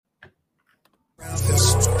I left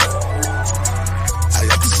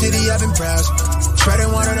the city, I've been browsing,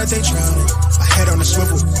 treading water that they drowning. My head on the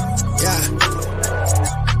swivel, yeah.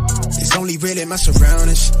 It's only really my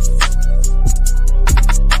surroundings.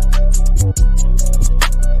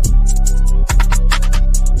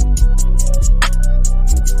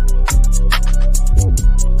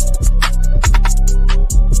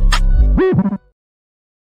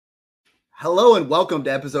 Hello and welcome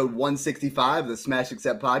to episode 165 of the Smash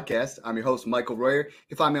Accept podcast. I'm your host, Michael Royer. You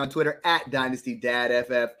can find me on Twitter at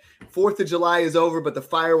DynastyDadFF. 4th of July is over, but the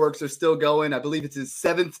fireworks are still going. I believe it's his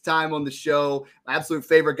 7th time on the show. My absolute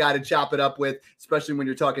favorite guy to chop it up with, especially when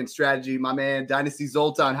you're talking strategy. My man, Dynasty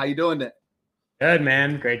Zoltan. How you doing today? Good,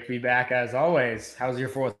 man. Great to be back as always. How's your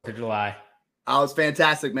 4th of July? Oh, it's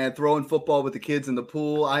fantastic, man. Throwing football with the kids in the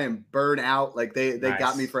pool. I am burnt out. Like they Nice.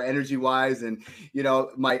 got me for energy wise. And, you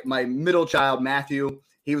know, my middle child, Matthew,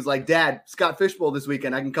 he was like, Dad, Scott Fishbowl this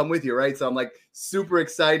weekend. I can come with you. Right. So I'm like super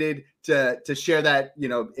excited to share that, you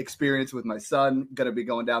know, experience with my son. Going to be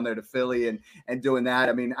going down there to Philly and doing that.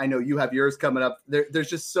 I mean, I know you have yours coming up. There's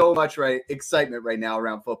just so much excitement right now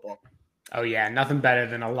around football. Oh, yeah. Nothing better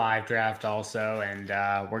than a live draft also. And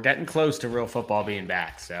we're getting close to real football being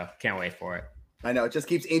back. So can't wait for it. I know it just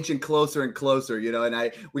keeps inching closer and closer, you know,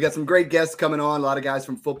 and we got some great guests coming on. A lot of guys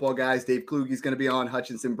from Football Guys. Dave Kluge's going to be on,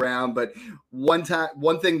 Hutchinson Brown. But one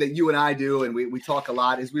thing that you and I do, and we talk a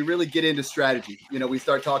lot, is we really get into strategy. You know, we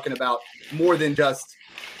start talking about more than just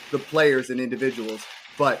the players and individuals,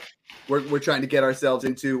 but we're trying to get ourselves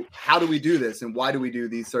into how do we do this and why do we do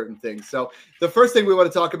these certain things. So the first thing we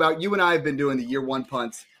want to talk about, you and I have been doing the year one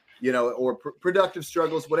punts, you know, or productive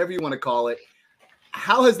struggles, whatever you want to call it.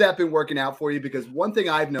 How has that been working out for you? Because one thing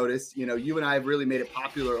I've noticed, you know, you and I have really made it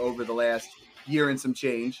popular over the last year and some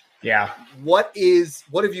change. Yeah. What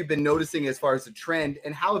have you been noticing as far as the trend,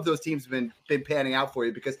 and how have those teams been panning out for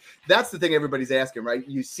you? Because that's the thing everybody's asking, right?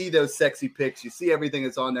 You see those sexy picks, you see everything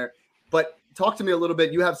that's on there, but talk to me a little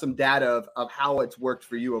bit. You have some data of how it's worked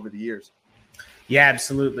for you over the years. Yeah,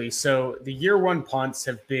 absolutely. So the year one punts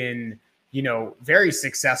have been, you know, very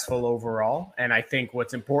successful overall. And I think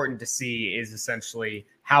what's important to see is essentially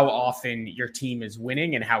how often your team is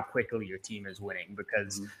winning and how quickly your team is winning.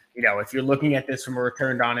 Because, you know, if you're looking at this from a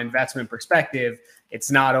return on investment perspective, it's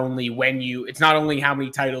not only how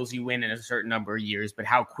many titles you win in a certain number of years, but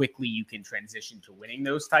how quickly you can transition to winning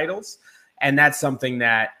those titles. And that's something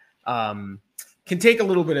that can take a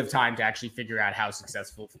little bit of time to actually figure out how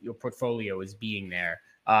successful your portfolio is being there.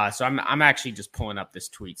 So I'm actually just pulling up this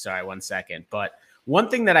tweet. Sorry, 1 second. But one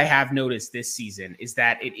thing that I have noticed this season is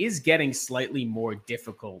that it is getting slightly more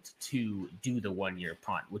difficult to do the 1 year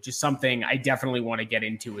punt, which is something I definitely want to get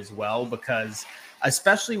into as well, because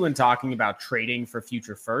especially when talking about trading for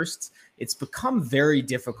future firsts, it's become very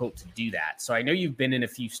difficult to do that. So I know you've been in a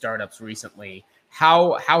few startups recently.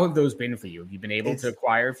 How have those been for you? Have you been able to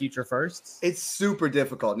acquire future firsts? It's super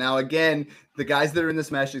difficult. Now, again, the guys that are in the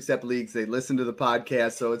Smash Accept leagues, they listen to the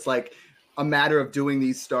podcast. So it's like a matter of doing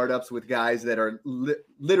these startups with guys that are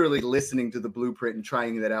literally listening to the blueprint and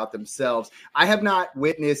trying that out themselves. I have not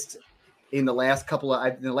witnessed in the last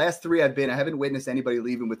three I've been, I haven't witnessed anybody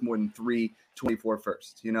leaving with more than 324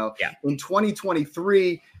 firsts. You know, In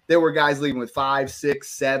 2023, there were guys leaving with 5, 6,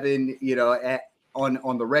 7, you know,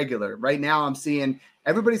 on the regular. Right now I'm seeing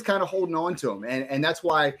everybody's kind of holding on to them. And that's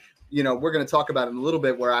why, you know, we're going to talk about it in a little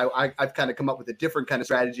bit, where I've kind of come up with a different kind of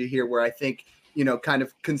strategy here, where I think, you know, kind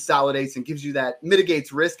of consolidates and gives you that,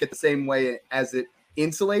 mitigates risk at the same way as it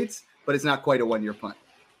insulates, but it's not quite a 1 year punt.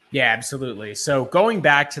 Yeah, absolutely. So going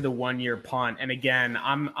back to the 1 year punt, and again,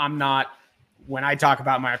 I'm not, when I talk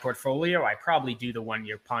about my portfolio, I probably do the 1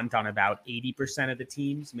 year punt on about 80% of the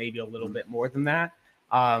teams, maybe a little bit more than that.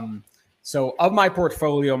 So of my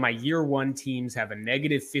portfolio, my year one teams have a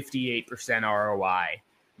negative 58% ROI.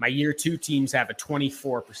 My year two teams have a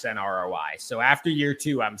 24% ROI. So after year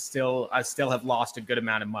two, I still have lost a good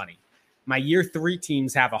amount of money. My year three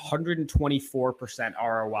teams have 124%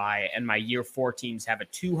 ROI, and my year four teams have a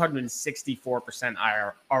 264%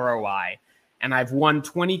 ROI. And I've won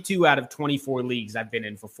 22 out of 24 leagues I've been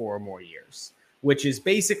in for 4 or more years, which is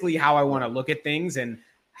basically how I want to look at things. And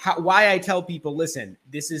why I tell people, listen,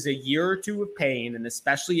 this is a year or two of pain. And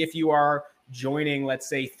especially if you are joining, let's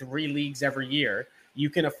say, 3 leagues every year, you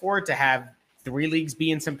can afford to have 3 leagues be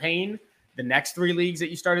in some pain. The next 3 leagues that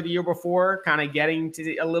you started the year before, kind of getting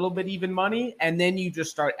to a little bit even money. And then you just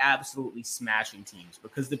start absolutely smashing teams,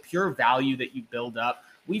 because the pure value that you build up,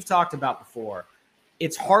 we've talked about before.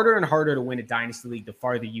 it's harder and harder to win a dynasty league the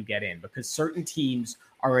farther you get in, because certain teams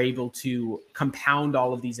are able to compound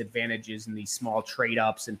all of these advantages in these small trade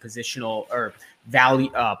ups and positional or value,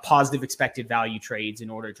 positive expected value trades in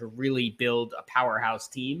order to really build a powerhouse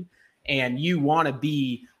team. And you want to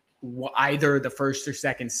be either the first or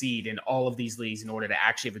second seed in all of these leagues in order to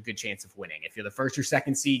actually have a good chance of winning. If you're the first or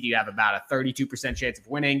second seed, you have about a 32% chance of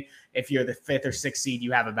winning. If you're the fifth or sixth seed,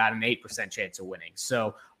 you have about an 8% chance of winning.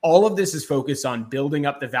 So all of this is focused on building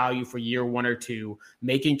up the value for year 1 or 2,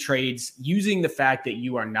 making trades, using the fact that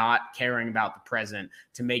you are not caring about the present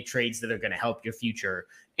to make trades that are going to help your future.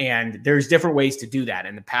 And there's different ways to do that.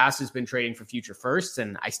 In the past has been trading for future firsts,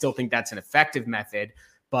 and I still think that's an effective method.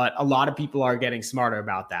 But a lot of people are getting smarter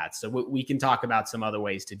about that. So we can talk about some other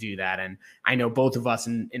ways to do that. And I know both of us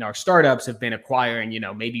in our startups have been acquiring,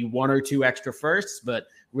 maybe 1 or 2 extra firsts, but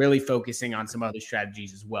really focusing on some other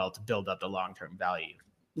strategies as well to build up the long-term value.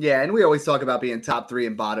 Yeah, and we always talk about being top 3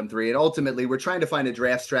 and bottom 3. And ultimately, we're trying to find a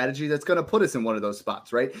draft strategy that's going to put us in one of those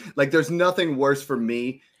spots, right? Like, there's nothing worse for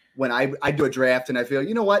me when I do a draft and I feel,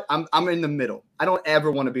 you know what, I'm in the middle. I don't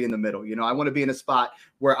ever want to be in the middle. I want to be in a spot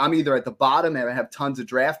where I'm either at the bottom and I have tons of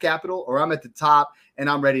draft capital, or I'm at the top and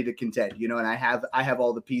I'm ready to contend, and I have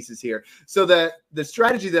all the pieces here. So the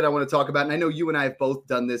strategy that I want to talk about, and I know you and I have both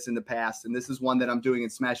done this in the past, and this is one that I'm doing in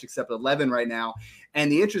Smash Accept 11 right now.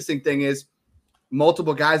 And the interesting thing is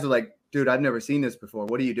multiple guys are like, dude, I've never seen this before.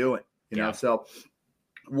 What are you doing? So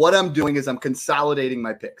what I'm doing is I'm consolidating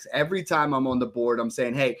my picks. Every time I'm on the board, I'm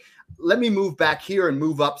saying, hey, let me move back here and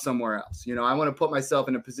move up somewhere else. I want to put myself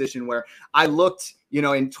in a position where I looked, in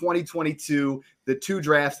 2022, the 2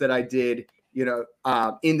 drafts that I did,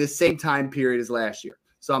 in the same time period as last year.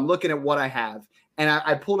 So I'm looking at what I have. And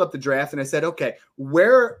I pulled up the draft and I said, okay,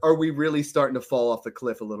 where are we really starting to fall off the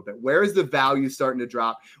cliff a little bit? Where is the value starting to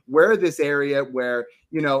drop? Where is this area where,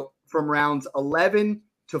 from rounds 11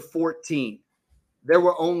 to 14, there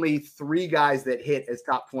were only 3 guys that hit as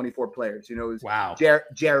top 24 players. It was wow.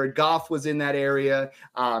 Jared Goff was in that area.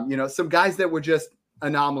 Some guys that were just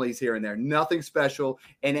anomalies here and there, nothing special.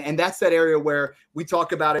 And that's that area where we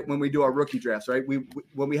talk about it when we do our rookie drafts, right?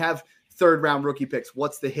 When we have 3rd round rookie picks,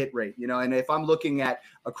 what's the hit rate? And if I'm looking at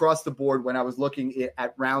across the board, when I was looking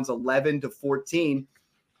at rounds 11 to 14,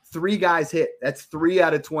 3 guys hit. That's 3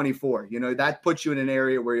 out of 24. That puts you in an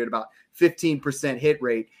area where you're at about 15% hit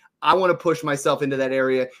rate. I want to push myself into that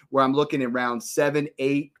area where I'm looking at round 7,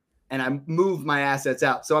 8, and I move my assets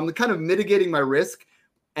out. So I'm kind of mitigating my risk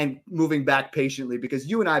and moving back patiently, because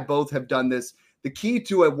you and I both have done this. The key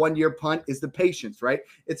to a 1-year punt is the patience, right?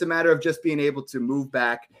 It's a matter of just being able to move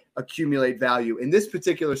back, accumulate value. In this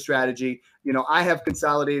particular strategy, I have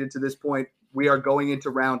consolidated to this point. We are going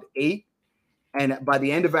into round 8. And by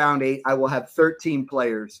the end of round 8, I will have 13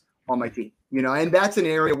 players on my team, and that's an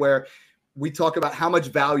area where we talk about how much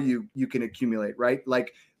value you can accumulate, right?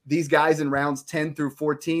 Like these guys in rounds 10 through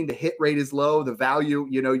 14, the hit rate is low. The value,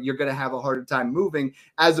 you're going to have a harder time moving,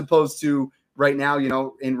 as opposed to right now,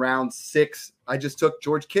 in round 6, I just took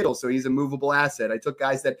George Kittle. So he's a movable asset. I took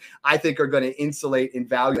guys that I think are going to insulate in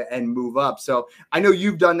value and move up. So I know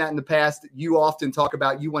you've done that in the past. You often talk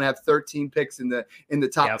about you want to have 13 picks in the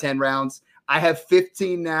top 10 rounds. I have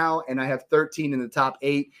 15 now, and I have 13 in the top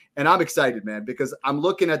 8. And I'm excited, man, because I'm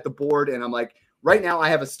looking at the board and I'm like, right now I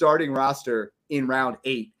have a starting roster in round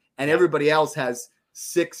 8, and everybody else has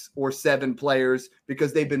 6 or 7 players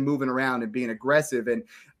because they've been moving around and being aggressive. And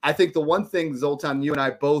I think the one thing, Zoltan, you and I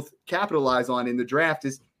both capitalize on in the draft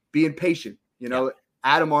is being patient.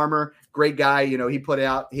 Adam Armour, great guy. He put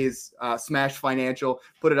out his Smash Financial,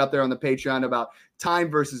 put it up there on the Patreon about time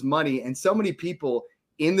versus money. And so many people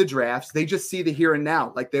in the drafts, they just see the here and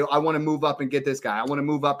now. Like I want to move up and get this guy. I want to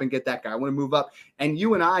move up and get that guy. I want to move up. And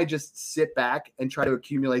you and I just sit back and try to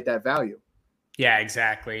accumulate that value. Yeah,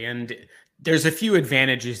 exactly. And there's a few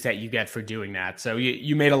advantages that you get for doing that. So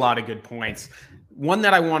you made a lot of good points. One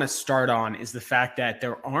that I want to start on is the fact that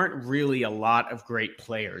there aren't really a lot of great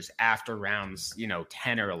players after rounds,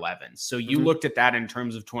 10 or 11. So you looked at that in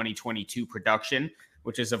terms of 2022 production,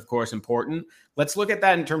 which is, of course, important. Let's look at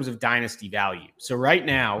that in terms of dynasty value. So right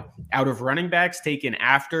now, out of running backs taken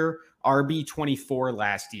after RB24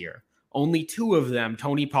 last year, only 2 of them,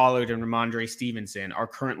 Tony Pollard and Ramondre Stevenson, are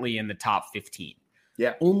currently in the top 15.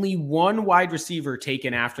 Yeah. Only 1 wide receiver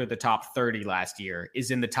taken after the top 30 last year is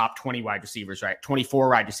in the top 20 wide receivers, right? 24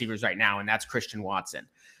 wide receivers right now, and that's Christian Watson.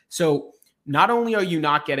 So not only are you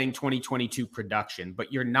not getting 2022 production,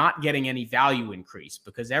 but you're not getting any value increase,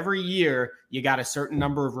 because every year you got a certain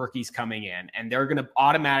number of rookies coming in and they're going to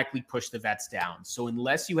automatically push the vets down. So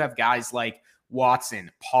unless you have guys like Watson,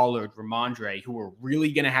 Pollard, Ramondre, who are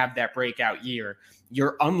really going to have that breakout year,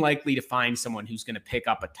 you're unlikely to find someone who's going to pick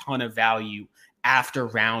up a ton of value after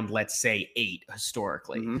round, let's say 8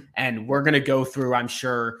 historically. Mm-hmm. And we're going to go through, I'm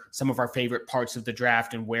sure, some of our favorite parts of the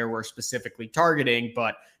draft and where we're specifically targeting,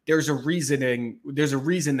 but there's a reason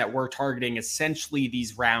that we're targeting essentially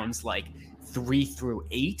these rounds like 3 through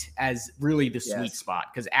 8 as really the sweet spot.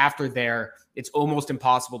 Because after there, it's almost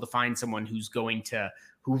impossible to find someone who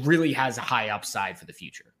really has a high upside for the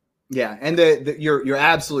future. Yeah, and you're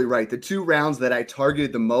absolutely right. The 2 rounds that I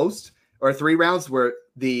targeted the most, or 3 rounds, were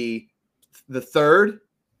the 3rd,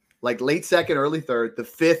 like late 2nd, early 3rd, the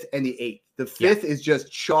 5th, and the 8th. The 5th is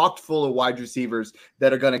just chocked full of wide receivers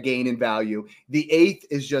that are going to gain in value. The 8th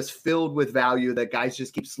is just filled with value that guys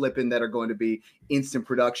just keep slipping that are going to be instant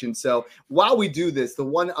production. So while we do this, the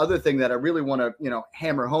one other thing that I really want to,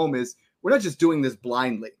 hammer home is we're not just doing this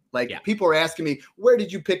blindly. People are asking me, where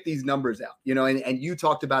did you pick these numbers out? And you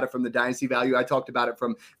talked about it from the Dynasty value. I talked about it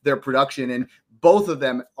from their production, and both of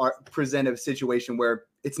them present a situation where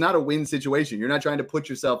it's not a win situation. You're not trying to put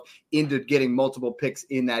yourself into getting multiple picks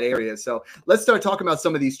in that area. So let's start talking about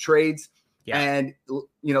some of these trades. Yeah. And,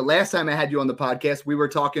 last time I had you on the podcast, we were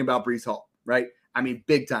talking about Breece Hall, right? I mean,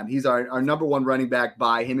 big time. He's our number 1 running back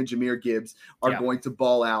by him, and Jahmyr Gibbs are going to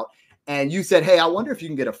ball out. And you said, hey, I wonder if you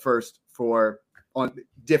can get a first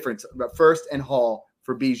and Hall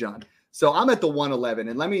for Bijan. So I'm at the 111.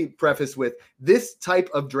 And let me preface with this type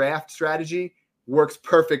of draft strategy works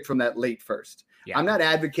perfect from that late first. Yeah. I'm not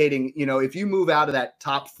advocating, if you move out of that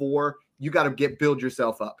top 4, you got to build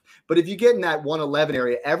yourself up. But if you get in that 111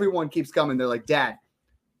 area, everyone keeps coming. They're like, Dad,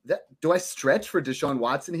 do I stretch for Deshaun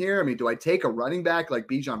Watson here? I mean, do I take a running back like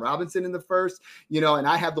Bijan Robinson in the first? And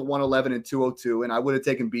I have the 111 and 202, and I would have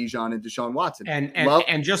taken Bijan and Deshaun Watson.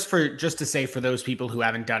 And just to say, for those people who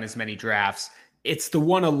haven't done as many drafts, it's the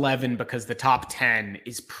 111 because the top 10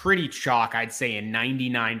 is pretty chalk. I'd say in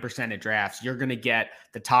 99% of drafts, you're going to get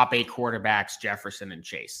the top 8 quarterbacks, Jefferson and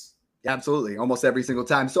Chase. Absolutely. Almost every single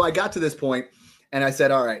time. So I got to this point and I said,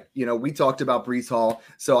 all right, we talked about Breece Hall.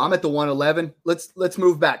 So I'm at the 111. Let's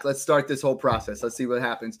move back. Let's start this whole process. Let's see what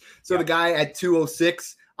happens. So the guy at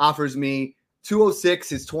 206 offers me 206,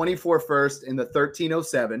 his 24 first in the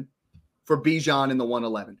 1307. For Bijan in the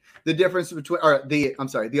 111. The difference between, the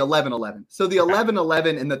 1111. So the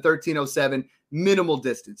 1111 and the 1307, minimal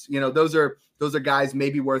distance. Those are guys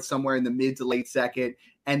maybe worth somewhere in the mid to late 2nd,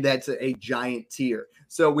 and that's a giant tier.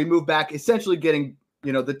 So we move back, essentially getting,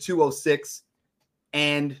 the 206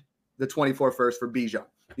 and the 24 first for Bijan,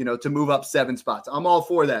 to move up 7 spots. I'm all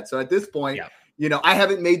for that. So at this point, I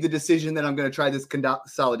haven't made the decision that I'm going to try this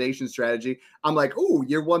consolidation strategy. I'm like, oh,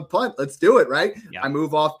 year 1 punt. Let's do it, right? Yeah. I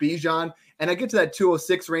move off Bijan, and I get to that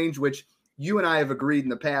 206 range, which you and I have agreed in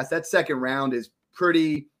the past. That second round is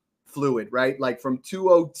pretty fluid, right? Like from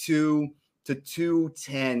 202 to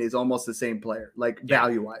 210 is almost the same player,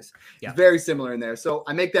 value-wise. Yeah. It's very similar in there. So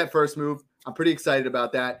I make that first move. I'm pretty excited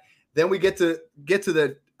about that. Then we get to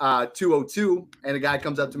the 202, and a guy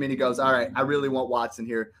comes up to me and he goes, all right, I really want Watson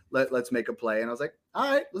here. Let's make a play. And I was like,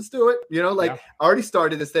 all right, let's do it. I already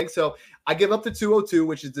started this thing. So I give up the 202,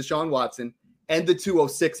 which is Deshaun Watson, and the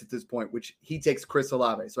 206 at this point, which he takes Chris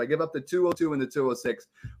Olave. So I give up the 202 and the 206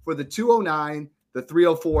 for the 209, the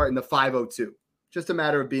 304, and the 502. Just a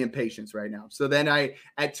matter of being patient right now. So then I,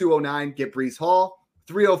 at 209, get Breece Hall.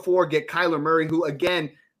 304, get Kyler Murray, who, again,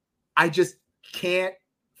 I just can't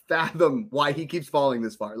fathom why he keeps falling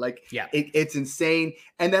this far. It's insane.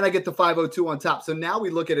 And then I get the 502 on top. So now we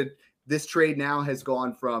look at it. This trade now has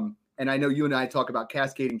gone from, and I know you and I talk about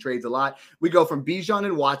cascading trades a lot. We go from Bijan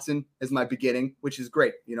and Watson as my beginning, which is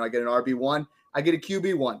great. I get an RB1, I get a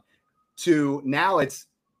QB1, to now it's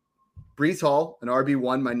Breece Hall, an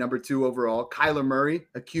RB1, my number 2 overall, Kyler Murray,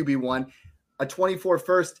 a QB1, a 24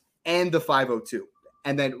 first, and the 502.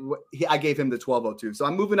 And then I gave him the 1202. So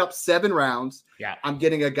I'm moving up 7 rounds. Yeah. I'm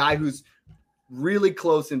getting a guy who's really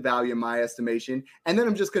close in value in my estimation. And then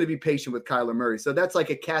I'm just going to be patient with Kyler Murray. So that's like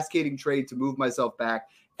a cascading trade to move myself back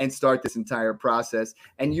and start this entire process.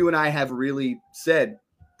 And you and I have really said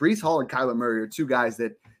Breece Hall and Kyler Murray are 2 guys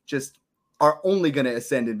that just are only going to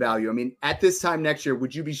ascend in value. I mean, at this time next year,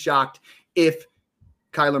 would you be shocked if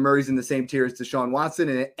Kyler Murray's in the same tier as Deshaun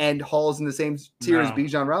Watson and Hall's in the same tier as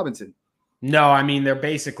Bijan Robinson? No, I mean, they're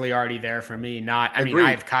basically already there for me. I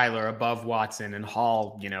have Kyler above Watson and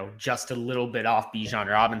Hall, just a little bit off Bijan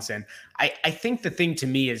Robinson. I think the thing to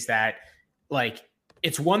me is that,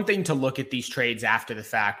 it's one thing to look at these trades after the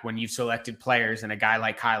fact when you've selected players and a guy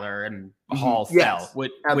like Kyler and Hall fell,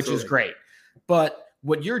 which is great. But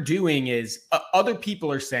what you're doing is other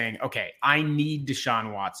people are saying, okay, I need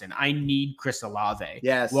Deshaun Watson. I need Chris Olave.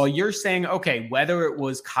 Yes. Well, you're saying, okay, whether it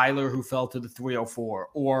was Kyler who fell to the 304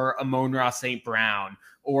 or Amon-Ra St. Brown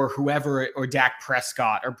or whoever, or Dak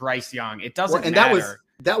Prescott or Bryce Young, it doesn't matter.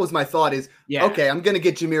 That was my thought is, okay, I'm going to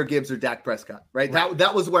get Jahmyr Gibbs or Dak Prescott, right?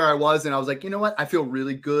 That was where I was. And I was like, you know what? I feel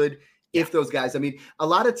really good if those guys, I mean, a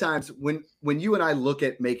lot of times when you and I look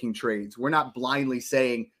at making trades, we're not blindly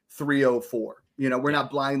saying 304. We're not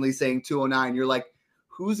blindly saying 209. You're like,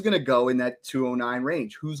 who's going to go in that 209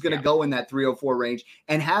 range? Who's going to go in that 304 range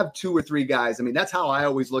and have 2 or 3 guys? I mean, that's how I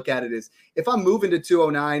always look at it is if I'm moving to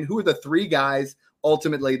 209, who are the 3 guys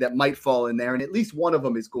ultimately that might fall in there? And at least one of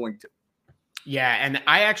them is going to. Yeah, and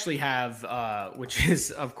I actually have, which is,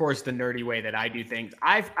 of course, the nerdy way that I do things.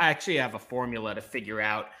 I actually have a formula to figure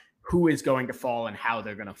out who is going to fall and how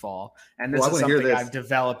they're going to fall. And this is something I've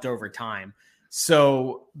developed over time.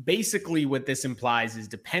 So basically what this implies is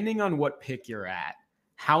depending on what pick you're at,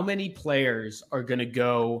 how many players are going to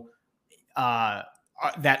go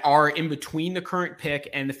that are in between the current pick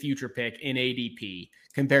and the future pick in ADP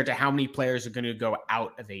compared to how many players are going to go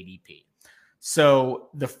out of ADP. So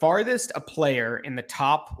the farthest a player in the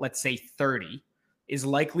top, let's say 30 is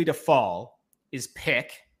likely to fall is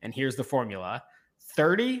pick. And here's the formula: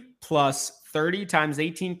 30 plus 30 times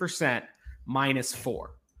 18% minus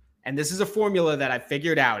 4. And this is a formula that I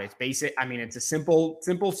figured out. It's basic. I mean, it's a simple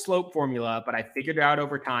slope formula, but I figured it out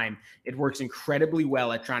over time. It works incredibly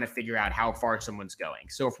well at trying to figure out how far someone's going.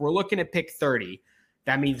 So if we're looking at pick 30,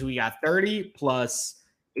 that means we got 30 plus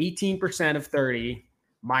 18% of 30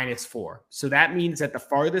 minus 4. So that means that the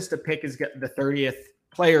farthest a pick is the 30th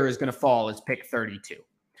player is going to fall is pick 32.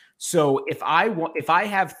 So if I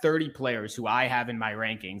have 30 players who I have in my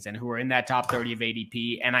rankings and who are in that top 30 of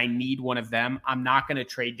ADP and I need one of them, I'm not going to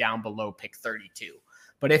trade down below pick 32.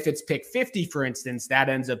 But if it's pick 50, for instance, that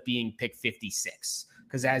ends up being pick 56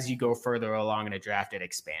 because as you go further along in a draft, it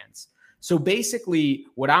expands. So basically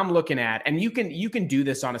what I'm looking at, and you can do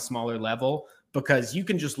this on a smaller level because you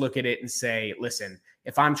can just look at it and say, listen,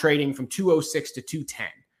 if I'm trading from 206 to 210,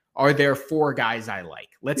 are there 4 guys I like?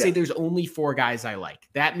 Let's say there's only 4 guys I like.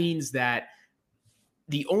 That means that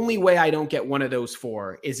the only way I don't get one of those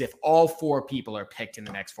 4 is if all 4 people are picked in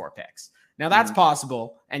the next 4 picks. Now that's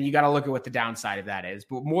possible, and you got to look at what the downside of that is.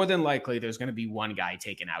 But more than likely, there's going to be one guy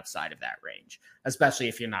taken outside of that range, especially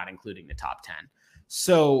if you're not including the top 10.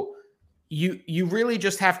 So you really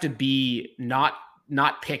just have to be not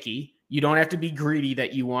picky. You don't have to be greedy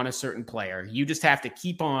that you want a certain player. You just have to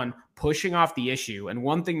keep on pushing off the issue. And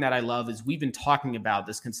one thing that I love is we've been talking about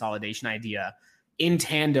this consolidation idea in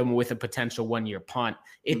tandem with a potential 1-year punt.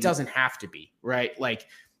 It doesn't have to be, right? Like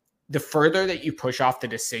the further that you push off the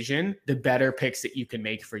decision, the better picks that you can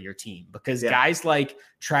make for your team because guys like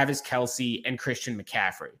Travis Kelce and Christian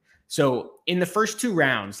McCaffrey. So in the first 2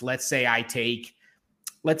 rounds, let's say I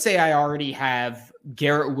already have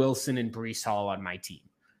Garrett Wilson and Breece Hall on my team.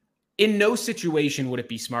 In no situation would it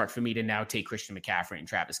be smart for me to now take Christian McCaffrey and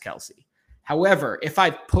Travis Kelce. However, if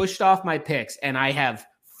I've pushed off my picks and I have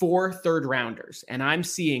 4 third-rounders and I'm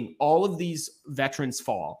seeing all of these veterans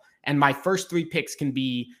fall and my first 3 picks can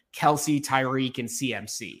be Kelce, Tyreek, and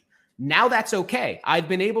CMC, now that's okay. I've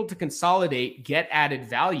been able to consolidate, get added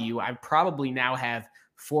value. I probably now have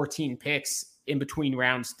 14 picks in between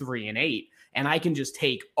rounds 3 and 8. And I can just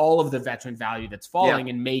take all of the veteran value that's falling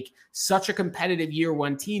and make such a competitive year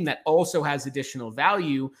 1 team that also has additional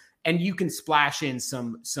value. And you can splash in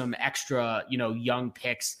some extra, young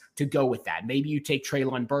picks to go with that. Maybe you take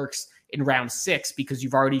Treylon Burks in round 6 because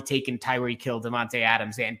you've already taken Tyreek Hill, Devontae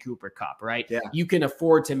Adams, and Cooper Kupp, right? Yeah. You can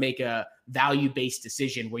afford to make a value-based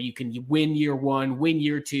decision where you can win year 1, win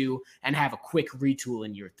year 2, and have a quick retool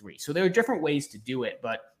in year 3. So there are different ways to do it,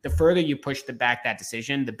 but the further you push back that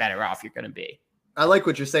decision, the better off you're going to be. I like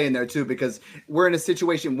what you're saying there too, because we're in a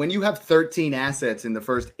situation when you have 13 assets in the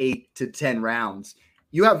first 8 to 10 rounds,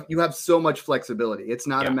 you have so much flexibility. It's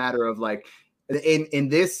not a matter of like in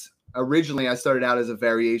this. Originally, I started out as a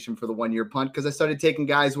variation for the 1-year punt because I started taking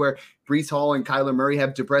guys where Breece Hall and Kyler Murray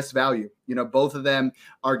have depressed value. Both of them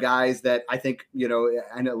are guys that I think,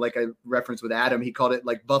 I know, like I referenced with Adam, he called it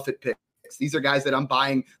like Buffett picks. These are guys that I'm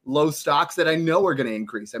buying low stocks that I know are going to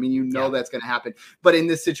increase. I mean, that's going to happen. But in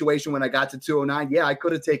this situation, when I got to 209, I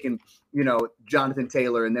could have taken, Jonathan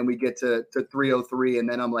Taylor, and then we get to 303. And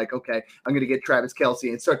then I'm like, okay, I'm going to get Travis Kelce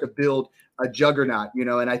and start to build a juggernaut,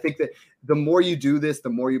 and I think that the more you do this, the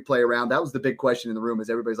more you play around. That was the big question in the room is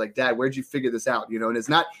everybody's like, Dad, where'd you figure this out? And it's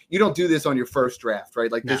not, you don't do this on your first draft,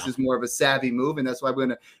 right? Like this is more of a savvy move. And that's why I'm going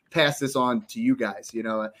to pass this on to you guys.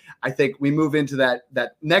 I think we move into that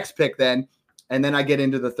next pick then, and then I get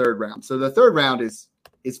into the 3rd round. So the 3rd round is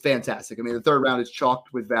is fantastic. I mean, the third round is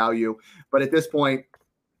chalked with value, but at this point,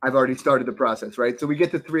 I've already started the process, right? So we get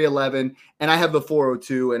to 311, and I have the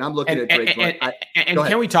 402, and I'm looking at Drake. And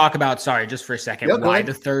can we talk about, sorry, just for a second, why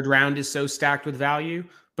the third round is so stacked with value?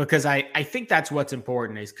 Because I think that's what's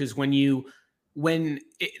important, is because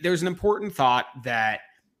there's an important thought that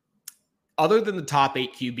other than the top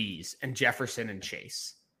 8 QBs and Jefferson and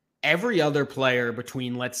Chase, every other player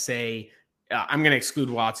between, let's say, I'm going to exclude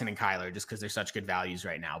Watson and Kyler just because they're such good values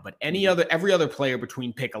right now, but every other player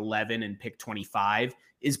between pick 11 and pick 25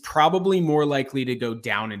 is probably more likely to go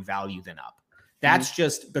down in value than up. That's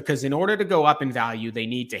just because in order to go up in value, they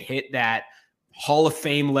need to hit that Hall of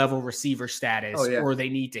Fame level receiver status, or they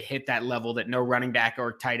need to hit that level that no running back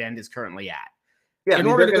or tight end is currently at. Yeah, in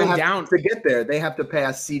order to go down to get there, they have to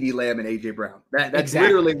pass CeeDee Lamb and AJ Brown. That's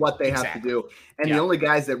literally what they have to do. And the only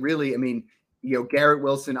guys that really, I mean, Garrett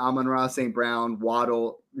Wilson, Amon-Ra St. Brown,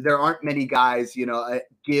 Waddle, there aren't many guys,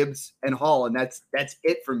 Gibbs and Hall, and that's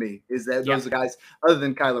it for me. Is that those are guys other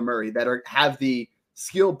than Kyler Murray that have the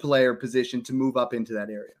skilled player position to move up into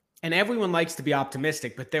that area. And everyone likes to be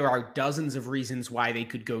optimistic, but there are dozens of reasons why they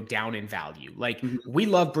could go down in value. Like, we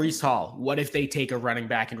love Breece Hall. What if they take a running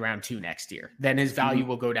back in round 2 next year? Then his value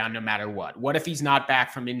will go down no matter what. What if he's not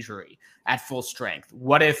back from injury at full strength?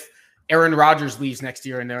 What if Aaron Rodgers leaves next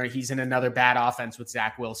year and he's in another bad offense with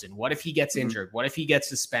Zach Wilson? What if he gets injured? What if he gets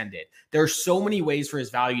suspended? There are so many ways for his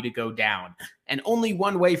value to go down, and only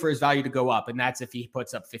one way for his value to go up, and that's if he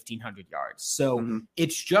puts up 1,500 yards. So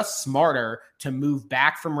it's just smarter to move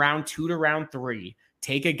back from round 2 to round 3.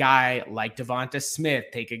 Take a guy like Devonta Smith,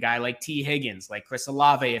 take a guy like T. Higgins, like Chris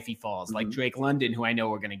Olave if he falls, like Drake London, who I know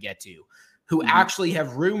we're going to get to, who actually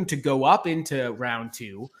have room to go up into round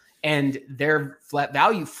 2. And their flat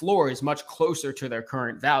value floor is much closer to their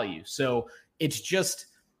current value. So it's just,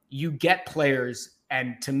 you get players,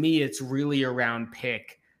 and to me, it's really around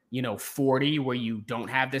pick, 40, where you don't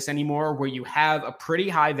have this anymore, where you have a pretty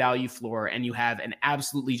high value floor and you have an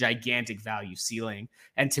absolutely gigantic value ceiling.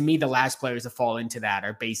 And to me, the last players that fall into that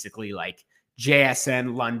are basically like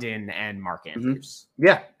JSN, London, and Mark Andrews.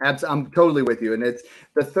 Yeah, I'm totally with you. And it's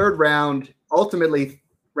the third round, ultimately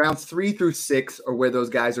rounds 3 through 6 are where those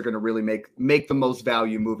guys are going to really make the most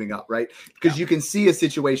value moving up, right? Because you can see a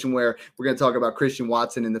situation where we're going to talk about Christian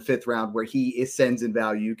Watson in the 5th round where he ascends in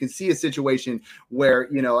value. You can see a situation where,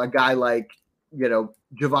 a guy like,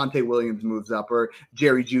 Javonte Williams moves up, or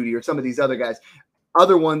Jerry Jeudy, or some of these other guys.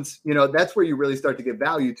 Other ones, that's where you really start to get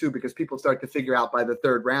value too, because people start to figure out by the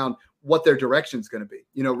 3rd round what their direction is going to be.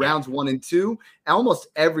 Rounds 1 and 2, almost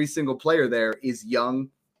every single player there is young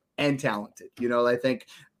and talented. I think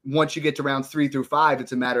once you get to rounds 3 through 5,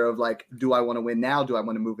 it's a matter of like, do I want to win now? Do I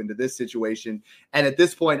want to move into this situation? And at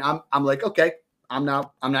this point, I'm like, okay, I'm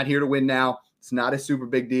not here to win now. It's not a super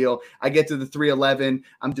big deal. I get to the 311.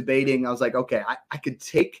 I'm debating. I was like, okay, I could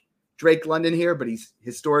take Drake London here, but he's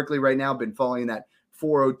historically right now been falling in that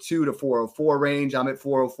 402 to 404 range. I'm at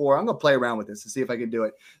 404. I'm going to play around with this to see if I can do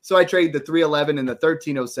it. So I trade the 311 and the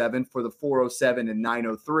 1307 for the 407 and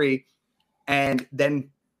 903. And then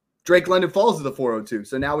Drake London falls to the 402.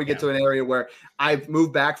 So now we get to an area where I've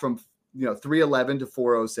moved back from 311 to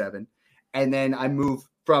 407. And then I move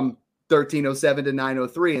from 1307 to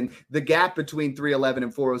 903. And the gap between 311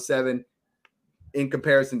 and 407 in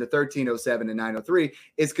comparison to 1307 and 903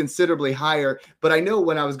 is considerably higher. But I know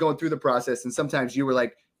when I was going through the process, and sometimes you were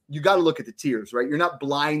like, you got to look at the tiers, right? You're not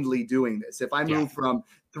blindly doing this. If I move from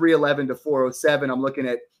 311 to 407, I'm looking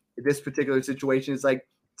at this particular situation. It's like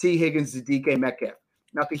T. Higgins to DK Metcalf.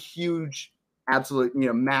 Not the huge, absolute,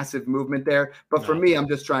 massive movement there. But for me, I'm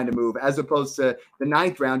just trying to move. As opposed to the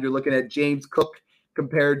 9th round, you're looking at James Cook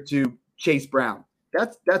compared to Chase Brown.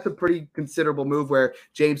 That's a pretty considerable move where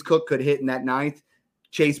James Cook could hit in that 9th.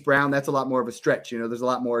 Chase Brown, that's a lot more of a stretch. There's a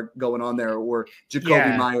lot more going on there. Or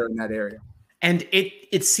Jacoby Meyer in that area. And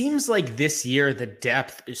it seems like this year the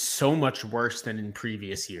depth is so much worse than in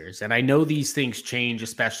previous years. And I know these things change,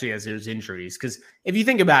 especially as there's injuries. Because if you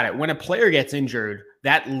think about it, when a player gets injured,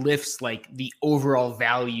 that lifts like the overall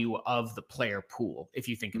value of the player pool, if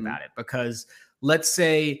you think about it. Because let's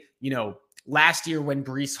say, last year when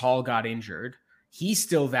Breece Hall got injured, he's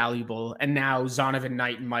still valuable. And now Zonovan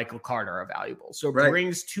Knight and Michael Carter are valuable. So it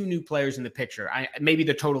brings 2 new players in the picture. Maybe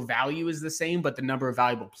the total value is the same, but the number of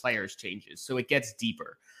valuable players changes. So it gets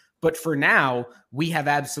deeper. But for now, we have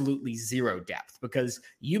absolutely zero depth, because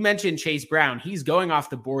you mentioned Chase Brown. He's going off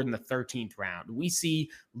the board in the 13th round. We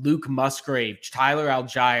see Luke Musgrave, Tyler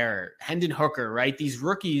Algier, Hendon Hooker, right? These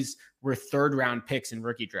rookies were 3rd round picks in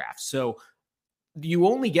rookie drafts. So you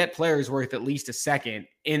only get players worth at least a second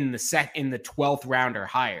in the 12th round or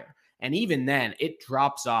higher. And even then, it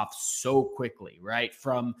drops off so quickly, right?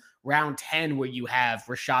 From round 10, where you have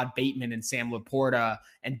Rashad Bateman and Sam Laporta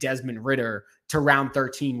and Desmond Ridder, to round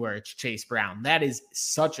 13, where it's Chase Brown. That is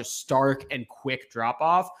such a stark and quick drop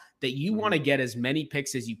off that you want to get as many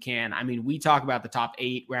picks as you can. I mean, we talk about the top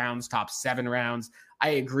 8 rounds, top 7 rounds. I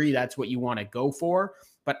agree that's what you want to go for,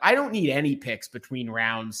 but I don't need any picks between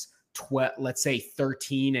rounds 12, let's say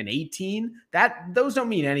 13 and 18. Those don't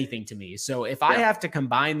mean anything to me. So if I have to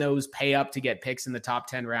combine those, pay up to get picks in the top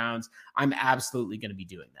 10 rounds, I'm absolutely going to be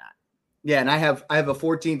doing that. Yeah, and I have a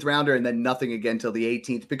 14th rounder and then nothing again till the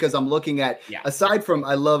 18th, because I'm looking at, aside from,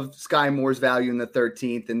 I love Sky Moore's value in the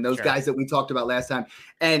 13th and those guys that we talked about last time.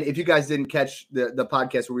 And if you guys didn't catch the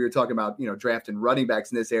podcast where we were talking about, drafting running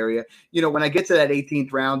backs in this area, when I get to that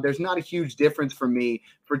 18th round, there's not a huge difference for me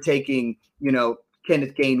for taking,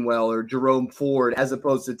 Kenneth Gainwell or Jerome Ford, as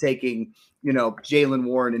opposed to taking, Jaylen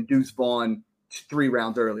Warren and Deuce Vaughn 3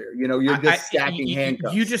 rounds earlier. You're just stacking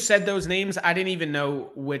handcuffs. You just said those names. I didn't even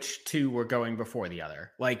know which 2 were going before the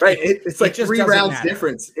other. Like, right. It's like 3 rounds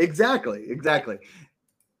difference. Exactly.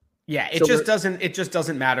 Yeah, it just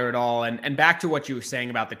doesn't matter at all. And back to what you were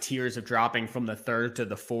saying about the tiers of dropping from the 3rd to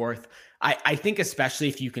the 4th, I think especially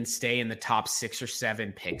if you can stay in the top 6 or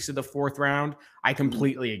 7 picks of the 4th round, I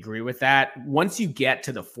completely agree with that. Once you get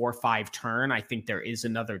to the 4-5 turn, I think there is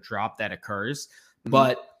another drop that occurs.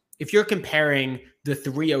 But if you're comparing the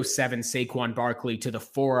 307 Saquon Barkley to the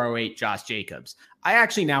 408 Josh Jacobs, I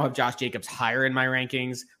actually now have Josh Jacobs higher in my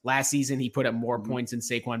rankings. Last season, he put up more points than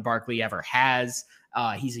Saquon Barkley ever has.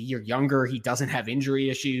 He's a year younger. He doesn't have injury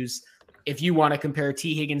issues. If you want to compare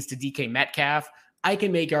T. Higgins to DK Metcalf, I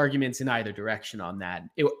can make arguments in either direction on that.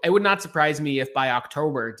 It would not surprise me if by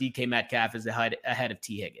October, DK Metcalf is ahead of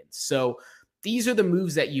T. Higgins. So these are the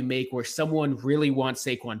moves that you make where someone really wants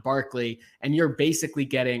Saquon Barkley, and you're basically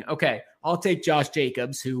getting, okay, I'll take Josh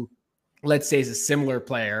Jacobs, who let's say is a similar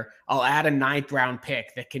player. I'll add a 9th round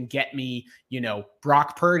pick that can get me,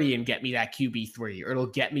 Brock Purdy and get me that QB3, or it'll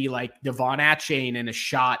get me like Devon Achane and a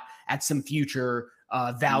shot at some future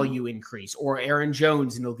value increase, or Aaron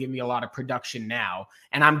Jones, and it'll give me a lot of production now.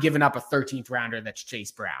 And I'm giving up a 13th rounder that's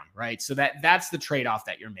Chase Brown, right? So that's the trade-off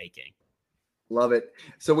that you're making. Love it.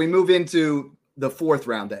 So we move into the 4th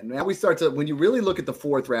round then. Now we start to, when you really look at the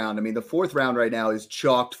 4th round, I mean, the 4th round right now is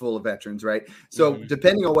chocked full of veterans, right? So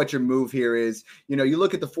depending on what your move here is, you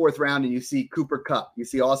look at the 4th round and you see Cooper Kupp, you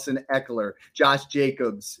see Austin Eckler, Josh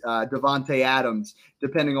Jacobs, Devontae Adams.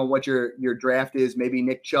 Depending on what your draft is, maybe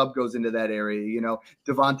Nick Chubb goes into that area,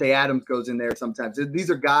 Devontae Adams goes in there sometimes. These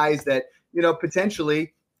are guys that,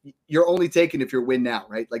 potentially you're only taking if you're win now,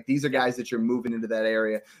 right? Like, these are guys that you're moving into that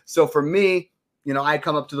area. So for me, I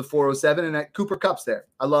come up to the 407 and Cooper Kupp's there.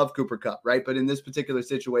 I love Cooper Kupp, right? But in this particular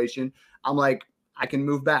situation, I'm like, I can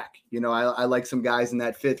move back. I like some guys in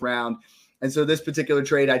that 5th round. And so this particular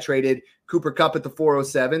trade, I traded Cooper Kupp at the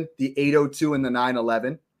 407, the 802 and the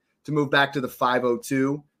 911 to move back to the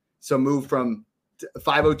 502. So move from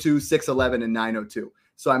 502, 611, and 902.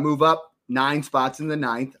 So I move up 9 spots in the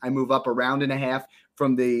 9th. I move up a round and a half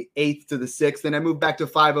from the 8th to the 6th. Then I move back to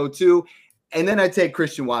 502. And then I take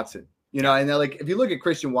Christian Watson. And they're like, if you look at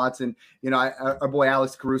Christian Watson, our boy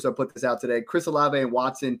Alex Caruso put this out today. Chris Olave and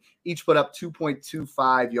Watson each put up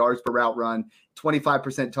 2.25 yards per route run,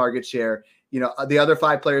 25% target share. The other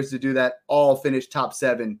 5 players to do that all finished top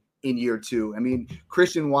 7 in year 2. I mean,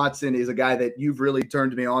 Christian Watson is a guy that you've really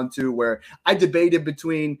turned me on to, where I debated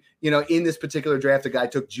between, in this particular draft, a guy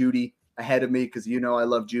took Judy ahead of me because, I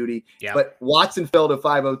love Judy. Yeah. But Watson fell to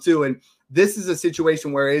 502. And this is a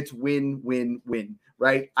situation where it's win, win, win.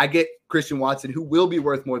 Right? I get Christian Watson, who will be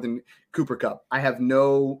worth more than Cooper Kupp. I have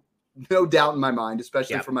no doubt in my mind,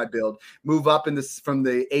 especially for my build. Move up from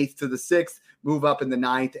the 8th to the 6th, move up in the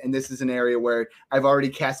 9th. And this is an area where I've already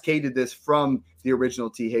cascaded this from the original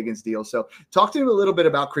T. Higgins deal. So talk to me a little bit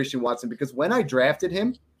about Christian Watson, because when I drafted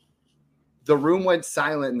him, the room went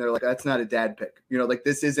silent and they're like, that's not a dad pick. Like,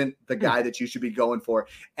 this isn't the guy that you should be going for.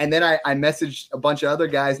 And then I messaged a bunch of other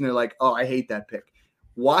guys and they're like, oh, I hate that pick.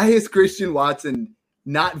 Why is Christian Watson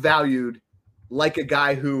not valued like a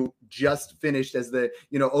guy who just finished as the,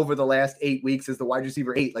 over the last 8 weeks as the wide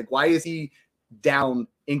receiver 8? Like, why is he down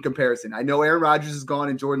in comparison? I know Aaron Rodgers is gone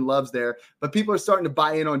and Jordan Love's there, but people are starting to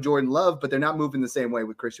buy in on Jordan Love, but they're not moving the same way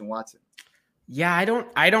with Christian Watson. Yeah,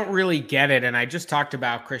 I don't really get it. And I just talked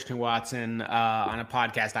about Christian Watson on a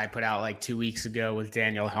podcast I put out like 2 weeks ago with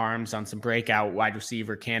Daniel Harms on some breakout wide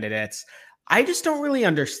receiver candidates. I just don't really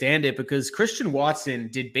understand it, because Christian Watson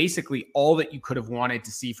did basically all that you could have wanted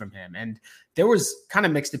to see from him. And there was kind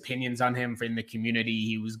of mixed opinions on him in the community.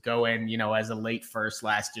 He was going, as a late first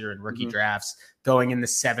last year in rookie drafts, going in the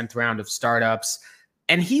 7th round of startups.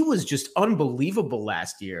 And he was just unbelievable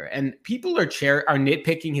last year. And people are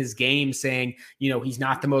nitpicking his game, saying, he's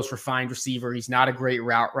not the most refined receiver. He's not a great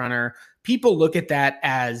route runner. People look at that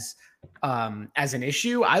as an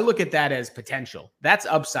issue. I look at that as potential. That's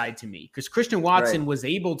upside to me, because Christian Watson was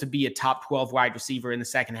able to be a top 12 wide receiver in the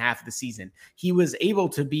second half of the season. He was able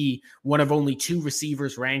to be one of only 2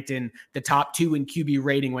 receivers ranked in the top 2 in QB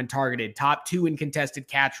rating when targeted, top 2 in contested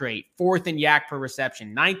catch rate, 4th in yak per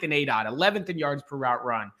reception, 9th in ADOT, 11th in yards per route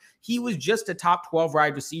run. He was just a top 12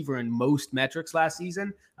 wide receiver in most metrics last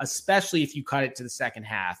season, especially if you cut it to the second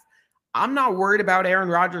half. I'm not worried about Aaron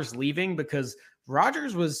Rodgers leaving, because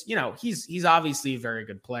Rodgers was, he's obviously a very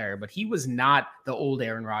good player, but he was not the old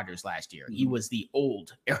Aaron Rodgers last year. He was the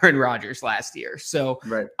old Aaron Rodgers last year. So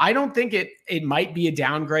I don't think it might be a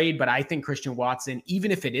downgrade, but I think Christian Watson,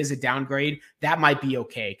 even if it is a downgrade, that might be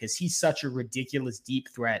okay, because he's such a ridiculous deep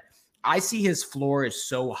threat. I see his floor is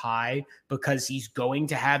so high because he's going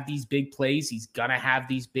to have these big plays. He's going to have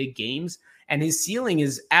these big games, and his ceiling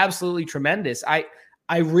is absolutely tremendous.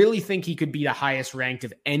 I really think he could be the highest ranked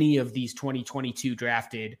of any of these 2022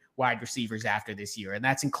 drafted wide receivers after this year. And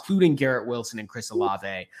that's including Garrett Wilson and Chris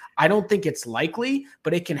Olave. I don't think it's likely,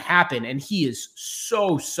 but it can happen. And he is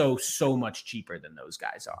so much cheaper than those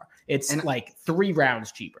guys are. It's like 3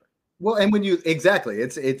 rounds cheaper. Well, and when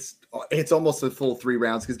it's almost a full 3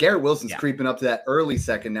 rounds, because Garrett Wilson's creeping up to that early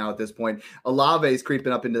second now at this point. Olave is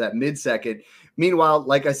creeping up into that mid second. Meanwhile,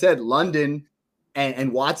 like I said, London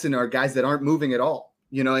and Watson are guys that aren't moving at all.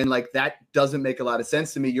 And like that doesn't make a lot of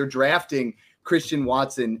sense to me. You're drafting Christian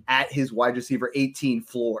Watson at his wide receiver 18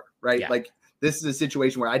 floor, right? Yeah. Like this is a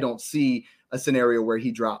situation where I don't see a scenario where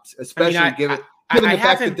he drops, especially given the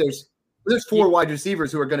fact that there's 4 wide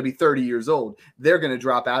receivers who are going to be 30 years old. They're going to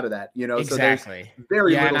drop out of that, Exactly. So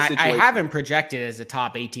very little and situation. I have him projected as a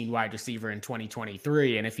top 18 wide receiver in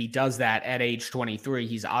 2023. And if he does that at age 23,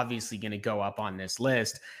 he's obviously going to go up on this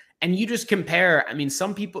list. And you just compare,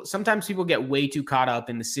 sometimes people get way too caught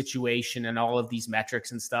up in the situation and all of these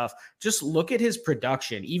metrics and stuff. Just look at his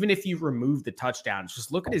production. Even if you remove the touchdowns,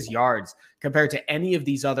 just look at his yards compared to any of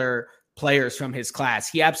these other players from his class.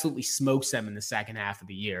 He absolutely smokes them in the second half of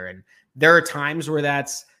the year. And there are times where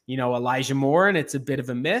that's, Elijah Moore and it's a bit of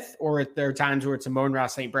a myth, or there are times where it's Amon-Ra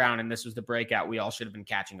St. Brown and this was the breakout we all should have been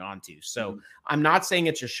catching on to. So I'm not saying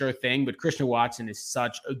it's a sure thing, but Christian Watson is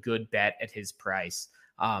such a good bet at his price.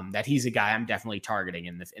 That he's a guy I'm definitely targeting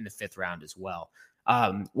in the 5th round as well.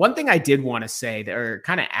 One thing I did want to say or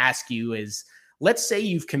kind of ask you is, let's say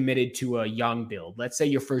you've committed to a young build. Let's say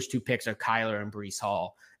your first 2 picks are Kyler and Breece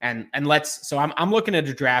Hall. And I'm looking at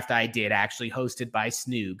a draft I did actually hosted by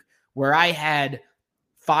Snoog, where I had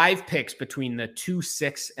 5 picks between the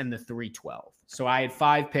 2-6 and the 3-12. So I had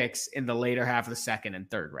 5 picks in the later half of the 2nd and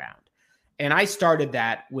 3rd round. And I started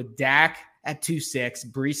that with Dak at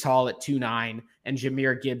 2-6, Breece Hall at 2-9, and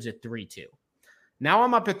Jahmyr Gibbs at 3-2. Now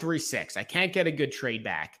I'm up at 3-6. I can't get a good trade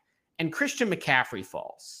back. And Christian McCaffrey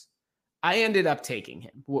falls. I ended up taking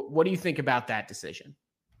him. What do you think about that decision?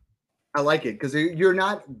 I like it, because you're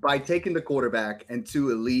not, by taking the quarterback and 2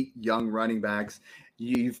 elite young running backs,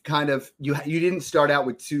 you've kind of, you didn't start out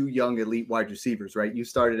with 2 young elite wide receivers, right? You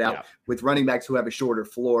started out with running backs who have a shorter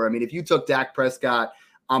floor. I mean, if you took Dak Prescott,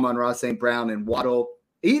 Amon-Ra St. Brown, and Waddle,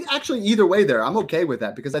 either way there, I'm okay with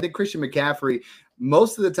that, because I think Christian McCaffrey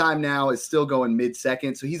most of the time now is still going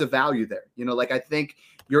mid-second. So he's a value there. I think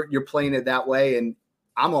you're playing it that way, and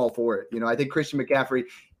I'm all for it. I think Christian McCaffrey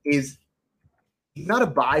is not a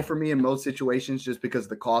buy for me in most situations, just because of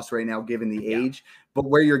the cost right now, given the age, but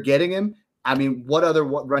where you're getting him, what other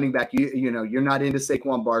running back, you're not into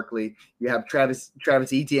Saquon Barkley. You have Travis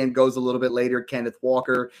Etienne goes a little bit later, Kenneth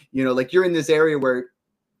Walker, you're in this area where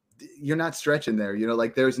you're not stretching there,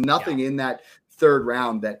 there's nothing in that 3rd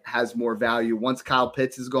round that has more value. Once Kyle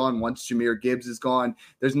Pitts is gone, once Jahmyr Gibbs is gone,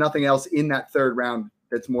 there's nothing else in that 3rd round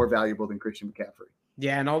that's more valuable than Christian McCaffrey.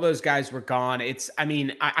 Yeah, and all those guys were gone.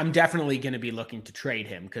 I'm definitely going to be looking to trade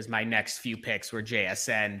him, because my next few picks were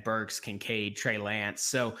JSN, Burks, Kincaid, Trey Lance.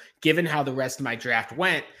 So given how the rest of my draft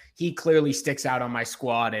went, he clearly sticks out on my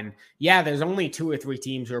squad. And yeah, there's only 2 or 3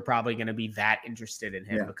 teams who are probably going to be that interested in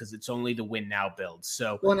him, because it's only the win now build.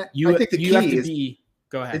 So I think the key is,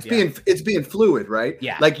 go ahead. It's being fluid, right?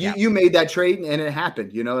 Yeah. You made that trade and it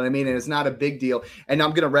happened, you know what I mean? And it's not a big deal. And I'm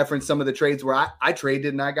going to reference some of the trades where I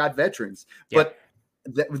traded and I got veterans, but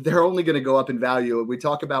they're only going to go up in value. We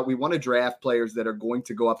talk about, we want to draft players that are going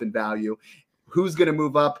to go up in value. Who's going to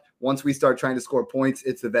move up once we start trying to score points?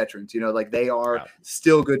 It's the veterans, they are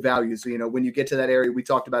still good value. So, when you get to that area, we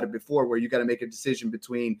talked about it before, where you got to make a decision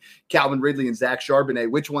between Calvin Ridley and Zach Charbonnet,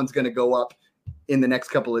 which one's going to go up in the next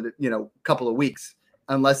couple of weeks.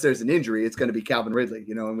 unless there's an injury, it's going to be Calvin Ridley,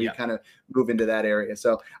 and we kind of move into that area.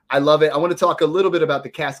 So I love it. I want to talk a little bit about the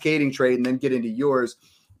cascading trade and then get into yours,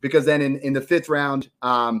 because then in the 5th round,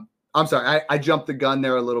 I'm sorry, I jumped the gun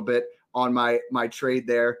there a little bit on my trade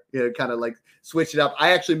there, kind of like switched it up.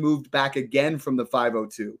 I actually moved back again from the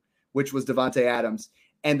 502, which was Devontae Adams,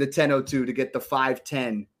 and the 1002 to get the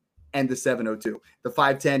 510 and the 702. The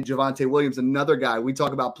 510, Javonte Williams, another guy. We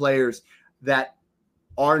talk about players that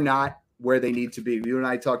are not where they need to be. You and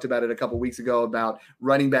I talked about it a couple weeks ago about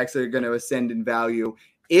running backs that are going to ascend in value.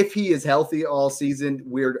 If he is healthy all season,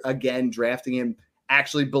 we're again drafting him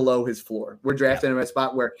actually below his floor. We're drafting him at a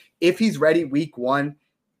spot where if he's ready week 1,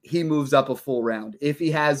 he moves up a full round. If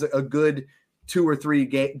he has a good 2 or 3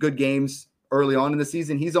 good games early on in the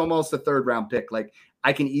season, he's almost a 3rd round pick. Like,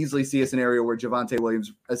 I can easily see a scenario where Javonte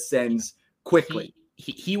Williams ascends quickly.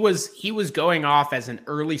 He was going off as an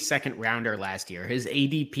early 2nd rounder last year. His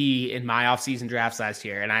ADP in my offseason drafts last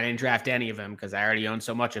year, and I didn't draft any of him because I already owned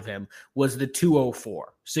so much of him, was the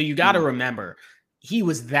 204. So you got to remember, he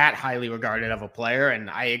was that highly regarded of a player, and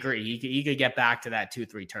I agree. He could get back to that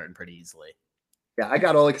 2-3 turn pretty easily. Yeah, I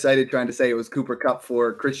got all excited trying to say it was Cooper Kupp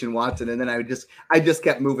for Christian Watson, and then I just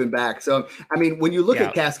kept moving back. So, I mean, when you look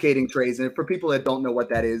at cascading trades, and for people that don't know what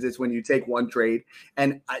that is, it's when you take one trade.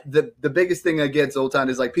 And the biggest thing I get, Zoltan,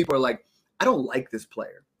 is like people are like, I don't like this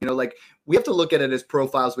player. Like we have to look at it as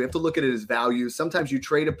profiles. We have to look at it as values. Sometimes you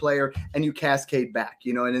trade a player and you cascade back,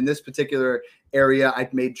 and in this particular area,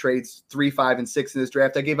 I've made trades 3, 5, and 6 in this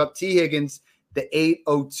draft. I gave up T. Higgins, the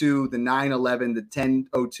 802, the 911, the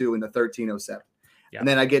 1002, and the 1307. Yeah. And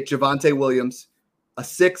then I get Javonte Williams, a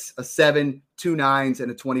 6, a 7, 2 9s, and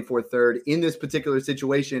a 24 third. In this particular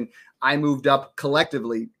situation, I moved up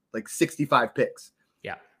collectively like 65 picks.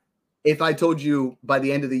 Yeah. If I told you by the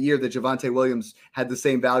end of the year that Javonte Williams had the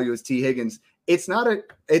same value as T. Higgins, it's not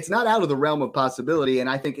out of the realm of possibility. And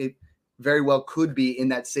I think it very well could be in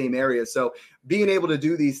that same area. So being able to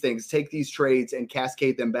do these things, take these trades and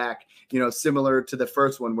cascade them back, similar to the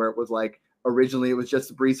first one where it was like, originally it was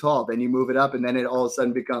just Breece Hall, then you move it up, and then it all of a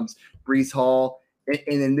sudden becomes Breece Hall. And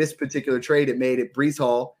in this particular trade, it made it Breece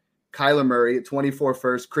Hall, Kyler Murray at 24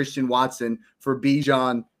 first, Christian Watson for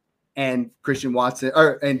Bijan and Christian Watson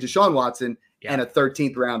and Deshaun Watson, and a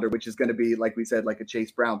 13th rounder, which is going to be, like we said, like a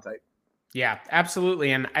Chase Brown type. Yeah,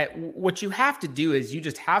 absolutely. And what you have to do is you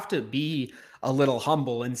just have to be a little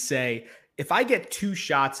humble and say, if I get 2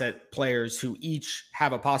 shots at players who each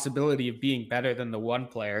have a possibility of being better than the one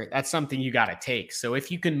player, that's something you got to take. So if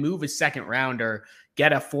you can move a 2nd rounder,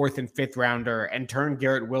 get a 4th and 5th rounder, and turn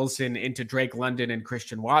Garrett Wilson into Drake London and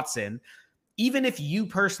Christian Watson, even if you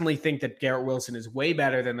personally think that Garrett Wilson is way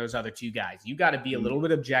better than those other 2 guys, you got to be a little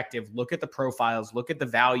bit objective, look at the profiles, look at the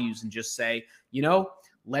values, and just say,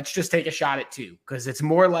 let's just take a shot at 2, because it's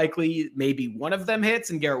more likely maybe one of them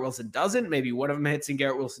hits and Garrett Wilson doesn't. Maybe one of them hits and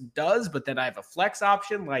Garrett Wilson does, but then I have a flex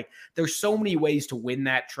option. Like, there's so many ways to win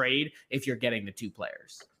that trade if you're getting the 2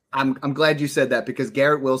 players. I'm glad you said that, because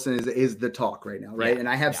Garrett Wilson is the talk right now, right? Yeah, and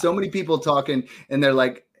I have so many people talking, and they're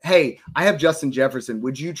like, hey, I have Justin Jefferson.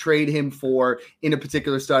 Would you trade him for, in a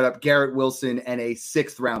particular startup, Garrett Wilson and a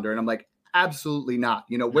 6th rounder? And I'm like, absolutely not.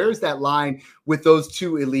 Where's that line with those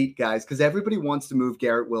 2 elite guys? Because everybody wants to move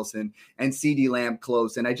Garrett Wilson and CeeDee Lamb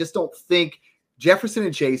close. And I just don't think Jefferson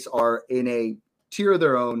and Chase are in a tier of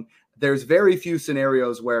their own. There's very few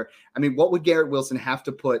scenarios where, what would Garrett Wilson have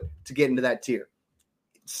to put to get into that tier?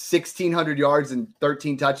 1,600 yards and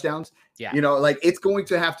 13 touchdowns. Yeah. It's going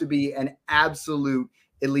to have to be an absolute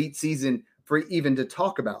elite season for even to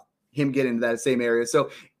talk about him get into that same area.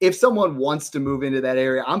 So if someone wants to move into that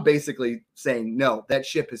area, I'm basically saying, no, that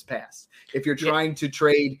ship has passed. If you're trying to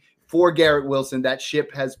trade for Garrett Wilson, that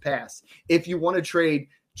ship has passed. If you want to trade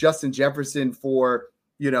Justin Jefferson for,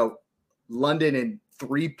 London and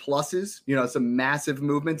 3 pluses, some massive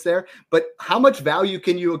movements there, but how much value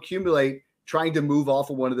can you accumulate trying to move off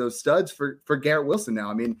of one of those studs for Garrett Wilson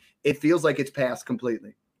now? It feels like it's passed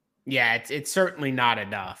completely. Yeah, it's certainly not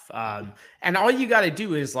enough. And all you got to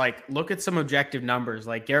do is look at some objective numbers.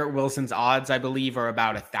 Like Garrett Wilson's odds, I believe, are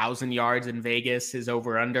about 1,000 yards in Vegas, his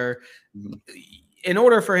over under. In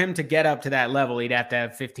order for him to get up to that level, he'd have to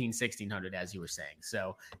have 1,600, as you were saying.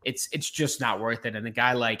 So it's just not worth it. And a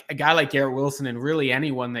guy like Garrett Wilson, and really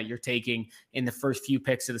anyone that you're taking in the first few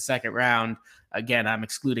picks of the 2nd round, again, I'm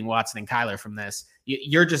excluding Watson and Kyler from this.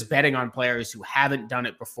 You're just betting on players who haven't done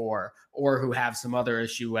it before, or who have some other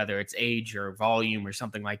issue, whether it's age or volume or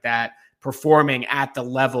something like that, performing at the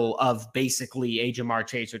level of basically a Jamar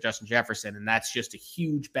Chase or Justin Jefferson. And that's just a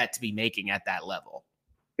huge bet to be making at that level.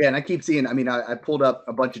 Yeah, and I keep seeing, I pulled up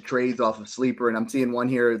a bunch of trades off of Sleeper, and I'm seeing one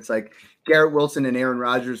here. It's like Garrett Wilson and Aaron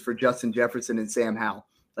Rodgers for Justin Jefferson and Sam Howell.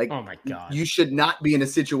 Like, oh my God, you should not be in a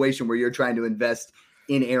situation where you're trying to invest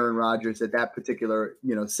in Aaron Rodgers at that particular,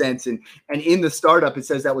 sense. And in the startup, it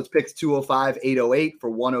says that was picks 205, 808 for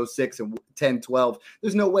 106 and 1012.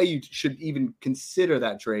 There's no way you should even consider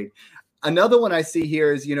that trade. Another one I see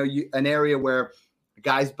here is, an area where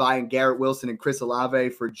guys buying Garrett Wilson and Chris Olave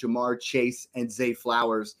for Jamar Chase and Zay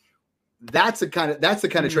Flowers. That's the kind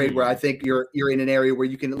of trade where I think you're in an area where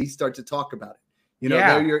you can at least start to talk about it.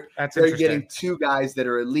 They're getting two guys that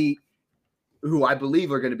are elite, who I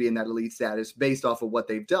believe are going to be in that elite status based off of what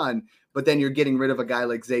they've done. But then you're getting rid of a guy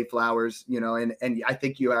like Zay Flowers, and I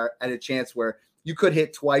think you are at a chance where you could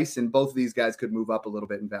hit twice, and both of these guys could move up a little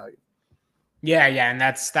bit in value. Yeah, and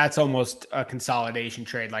that's almost a consolidation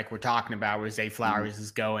trade like we're talking about, where Zay Flowers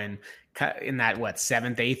is going in that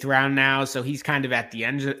 7th, 8th round now. So he's kind of at the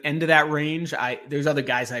end of that range. There's other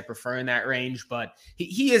guys I prefer in that range, but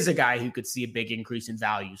he is a guy who could see a big increase in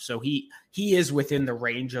value. So he is within the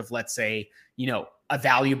range of, let's say, a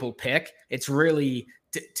valuable pick. It's really,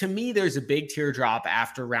 to me, there's a big teardrop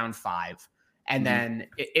after round 5. And then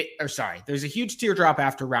there's a huge teardrop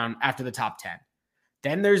after the top 10.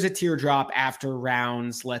 Then there's a teardrop after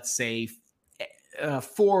rounds, let's say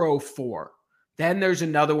 404. Then there's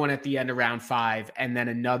another one at the end of round 5, and then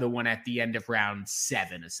another one at the end of round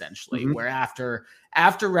 7, essentially, where after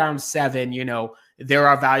round 7, there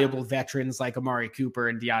are valuable veterans like Amari Cooper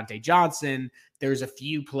and Deontay Johnson. There's a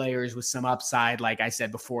few players with some upside, like I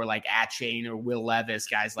said before, like Achane or Will Levis,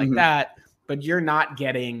 guys like that. But you're not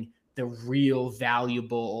getting the real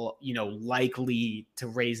valuable, likely to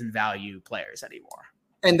raise in value players anymore.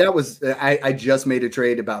 And that was, I just made a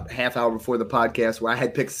trade about half hour before the podcast where I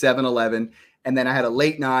had picked 7-11, and then I had a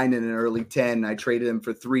late 9 and an early 10. I traded them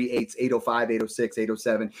for 3 8s, 805, 806,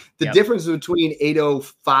 807. The difference between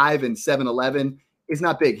 805 and 7-11 is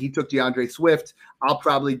not big. He took DeAndre Swift. I'll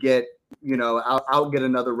probably get, I'll get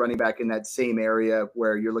another running back in that same area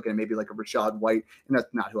where you're looking at maybe like a Rashad White, and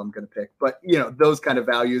that's not who I'm going to pick. But, those kind of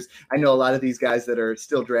values. I know a lot of these guys that are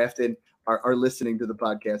still drafted are listening to the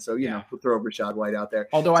podcast. So, we'll throw Rashad White out there.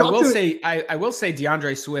 Although I will say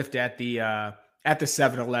DeAndre Swift at the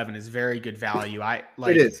 7-11 is very good value.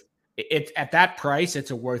 It is. It's at that price,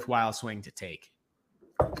 it's a worthwhile swing to take.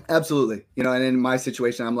 Absolutely. And in my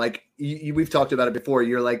situation, I'm like, we've talked about it before.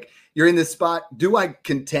 You're like, you're in this spot. Do I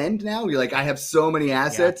contend now? You're like, I have so many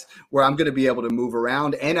assets where I'm going to be able to move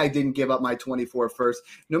around, and I didn't give up my 24 first.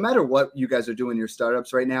 No matter what you guys are doing your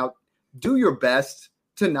startups right now, do your best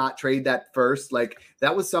to not trade that first. Like,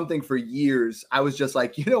 that was something for years. I was just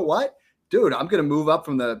like, you know what, dude, I'm going to move up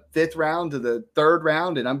from the 5th round to the 3rd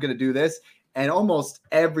round, and I'm going to do this. And almost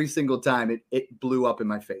every single time it blew up in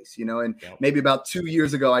my face, and maybe about 2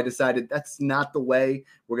 years ago, I decided that's not the way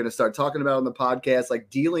we're going to start talking about on the podcast. Like,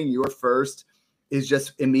 dealing your first is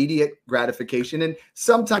just immediate gratification. And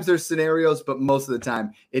sometimes there's scenarios, but most of the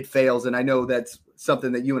time it fails. And I know that's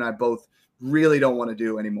something that you and I both really don't want to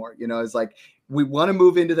do anymore. It's like, we want to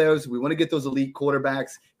move into those. We want to get those elite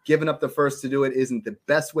quarterbacks. Giving up the first to do it isn't the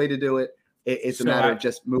best way to do it. It's a matter of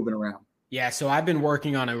just moving around. Yeah, so I've been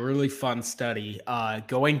working on a really fun study,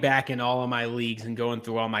 going back in all of my leagues and going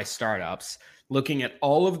through all my startups, looking at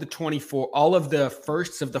all of the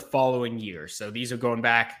firsts of the following year. So these are going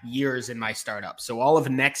back years in my startups. So all of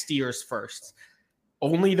next year's firsts,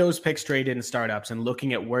 only those picks traded in startups, and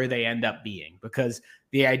looking at where they end up being. Because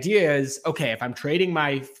the idea is, okay, if I'm trading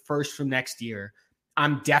my first from next year,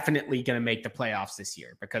 I'm definitely going to make the playoffs this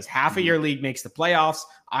year, because half of your league makes the playoffs.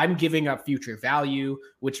 I'm giving up future value,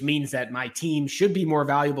 which means that my team should be more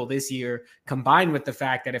valuable this year, combined with the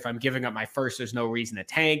fact that if I'm giving up my first, there's no reason to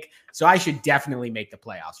tank. So I should definitely make the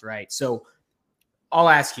playoffs, right? So I'll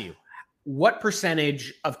ask you, what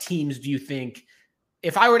percentage of teams do you think,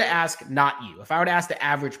 if I were to ask, not you, if I were to ask the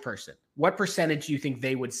average person, what percentage do you think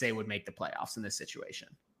they would say would make the playoffs in this situation?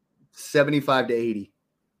 75 to 80.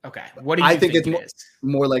 Okay. What do you think it is?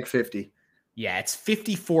 More like 50. Yeah, it's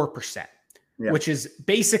 54%, which is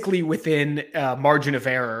basically within margin of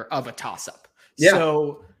error of a toss-up. Yeah.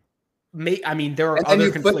 So, there are other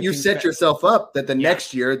conflicting. But you set yourself up that the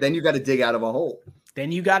next year, then you got to dig out of a hole.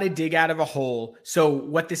 So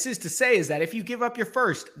what this is to say is that if you give up your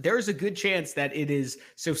first, there's a good chance that it is.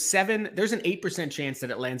 So there's an 8% chance that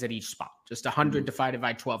it lands at each spot. Just 100 divided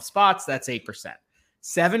by 12 spots, that's 8%.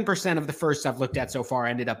 7% of the firsts I've looked at so far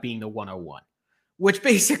ended up being the 101, which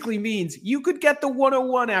basically means you could get the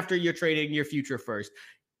 101 after you're trading your future first.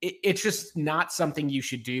 It's just not something you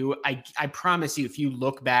should do. I promise you, if you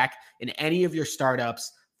look back in any of your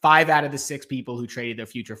startups, 5 out of the 6 people who traded their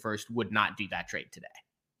future first would not do that trade today.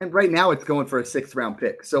 And right now it's going for a 6th round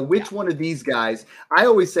pick. So which one of these guys, I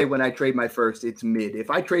always say when I trade my first, it's mid. If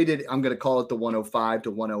I traded, I'm going to call it the 105 to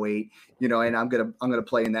 108, and I'm going to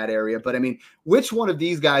play in that area. But I mean, which one of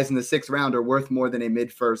these guys in the 6th round are worth more than a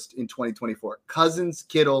mid first in 2024? Cousins,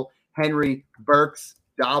 Kittle, Henry, Burks,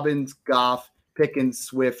 Dobbins, Goff, Pickens,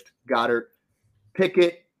 Swift, Goddard,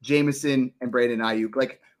 Pickett, Jameson, and Brandon Ayuk.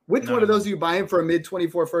 Like, which one of those are you buying for a mid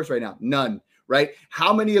 24 first right now? None. Right?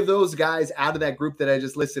 How many of those guys out of that group that I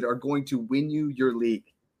just listed are going to win you your league?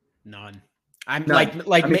 None. None.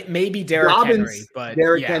 Maybe Derrick Henry, but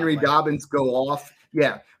Derrick Henry, Dobbins go off.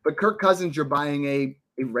 Yeah. But Kirk Cousins, you're buying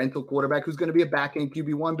a rental quarterback who's going to be a back-end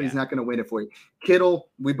QB1, but he's not going to win it for you. Kittle,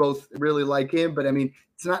 we both really like him, but I mean,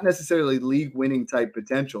 it's not necessarily league-winning type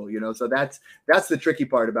potential, So that's the tricky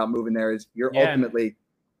part about moving there is you're ultimately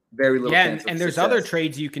very little chance of and there's success. other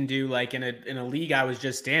trades you can do. Like in a league I was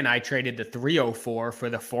just in, I traded the 304 for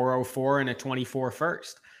the 404 and a 24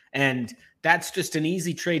 first. And that's just an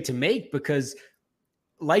easy trade to make because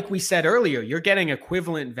like we said earlier, you're getting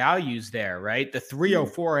equivalent values there, right? The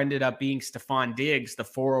 304 ended up being Stephon Diggs. The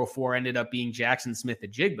 404 ended up being Jackson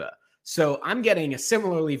Smith-Njigba. So I'm getting a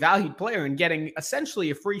similarly valued player and getting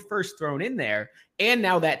essentially a free first thrown in there. And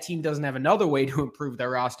now that team doesn't have another way to improve their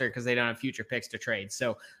roster because they don't have future picks to trade.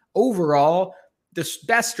 So overall, the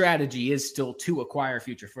best strategy is still to acquire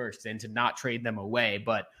future firsts and to not trade them away.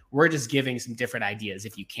 But we're just giving some different ideas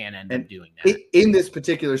if you can end up doing that. In this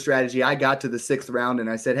particular strategy, I got to the 6th round and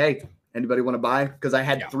I said, hey, anybody want to buy? Because I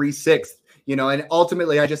had 3 6th, and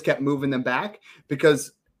ultimately I just kept moving them back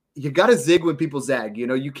because you got to zig when people zag.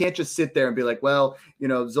 You can't just sit there and be like, well,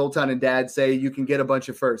 Zoltan and Dad say you can get a bunch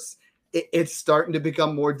of firsts. It's starting to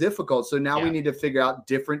become more difficult. So now we need to figure out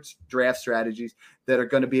different draft strategies that are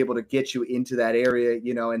going to be able to get you into that area,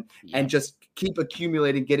 and just keep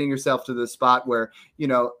accumulating, getting yourself to the spot where,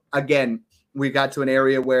 again, we got to an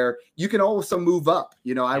area where you can also move up.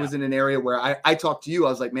 I was in an area where I talked to you. I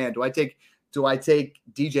was like, man, do I take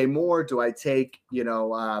DJ Moore? Do I take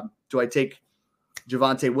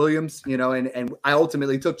Javonte Williams, and I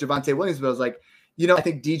ultimately took Javonte Williams, but I was like, I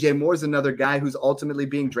think DJ Moore is another guy who's ultimately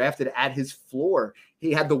being drafted at his floor.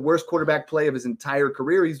 He had the worst quarterback play of his entire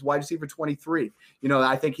career. He's wide receiver 23.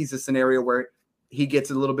 I think he's a scenario where he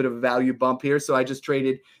gets a little bit of a value bump here. So I just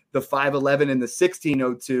traded the 511 and the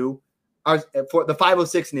 1602 for the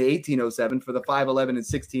 506 and the 1807 for the 511 and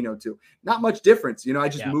 1602. Not much difference. I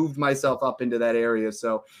just moved myself up into that area.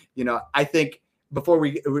 So, I think before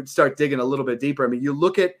we start digging a little bit deeper, I mean, you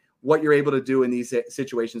look at what you're able to do in these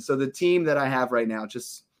situations. So the team that I have right now,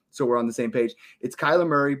 just so we're on the same page, it's Kyler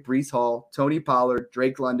Murray, Breece Hall, Tony Pollard,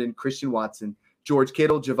 Drake London, Christian Watson, George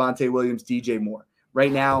Kittle, Javonte Williams, DJ Moore.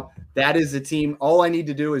 Right now, that is a team. All I need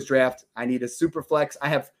to do is draft. I need a super flex. I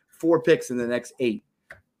have 4 picks in the next 8.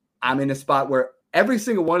 I'm in a spot where every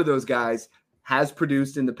single one of those guys has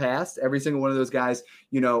produced in the past. Every single one of those guys,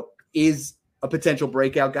 is a potential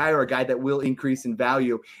breakout guy or a guy that will increase in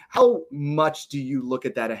value. How much do you look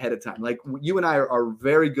at that ahead of time? Like you and I are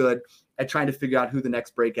very good at trying to figure out who the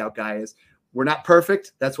next breakout guy is. We're not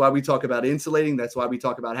perfect. That's why we talk about insulating. That's why we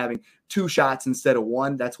talk about having 2 shots instead of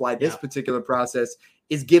 1. That's why this particular process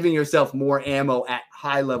is giving yourself more ammo at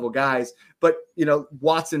high level guys. But,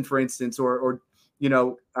 Watson, for instance, or we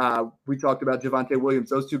talked about Javonte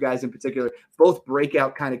Williams, those 2 guys in particular, both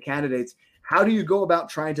breakout kind of candidates. How do you go about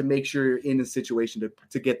trying to make sure you're in a situation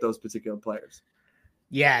to get those particular players?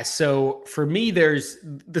 Yeah. So for me, there's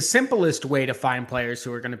the simplest way to find players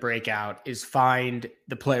who are going to break out is find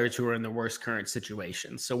the players who are in the worst current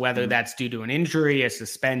situation. So whether that's due to an injury, a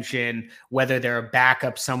suspension, whether they're a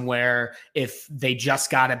backup somewhere, if they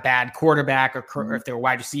just got a bad quarterback or if they're a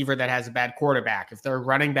wide receiver that has a bad quarterback, if they're a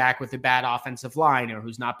running back with a bad offensive line or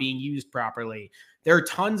who's not being used properly, there are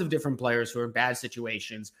tons of different players who are in bad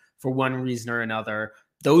situations for one reason or another.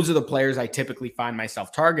 Those are the players I typically find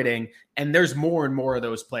myself targeting. And there's more and more of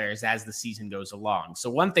those players as the season goes along.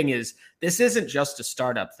 So one thing is, this isn't just a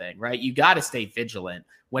startup thing, right? You got to stay vigilant.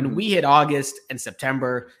 When we hit August and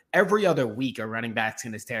September, every other week a running back's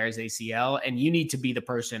going to tear his ACL, and you need to be the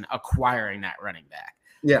person acquiring that running back.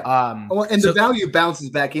 Yeah. The value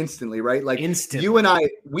bounces back instantly, right? Like instantly. You and I,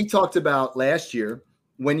 we talked about last year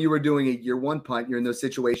when you were doing a year 1 punt, you're in those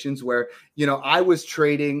situations where, I was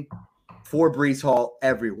trading for Breece Hall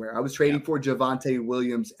everywhere. I was trading for Javonte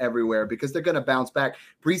Williams everywhere because they're going to bounce back.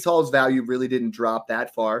 Breece Hall's value really didn't drop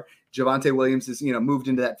that far. Javonte Williams is, moved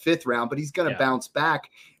into that 5th round, but he's going to bounce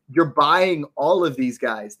back. You're buying all of these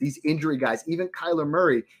guys, these injury guys, even Kyler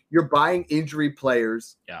Murray. You're buying injury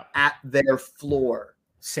players at their floor,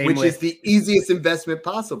 which is the easiest investment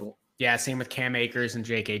possible. Yeah, same with Cam Akers and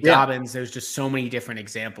J.K. Dobbins. There's just so many different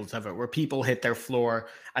examples of it where people hit their floor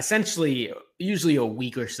essentially usually a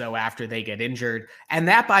week or so after they get injured. And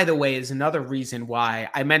that, by the way, is another reason why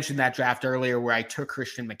I mentioned that draft earlier where I took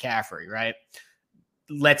Christian McCaffrey, right?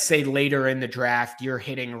 Let's say later in the draft, you're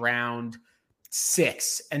hitting round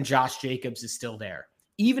 6 and Josh Jacobs is still there.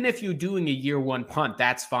 Even if you're doing a year 1 punt,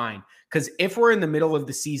 that's fine. Because if we're in the middle of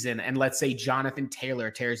the season and let's say Jonathan Taylor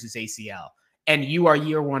tears his ACL, and you are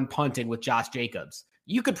year 1 punting with Josh Jacobs,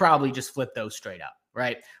 you could probably just flip those straight up,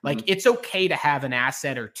 right? Like it's okay to have an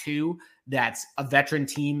asset or two that's a veteran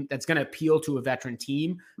team that's going to appeal to a veteran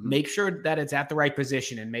team. Make sure that it's at the right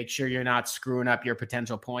position and make sure you're not screwing up your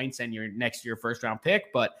potential points and your next year first round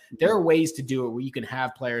pick. But there are ways to do it where you can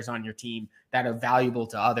have players on your team that are valuable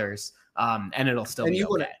to others, and it'll still be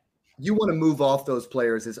okay. You want to move off those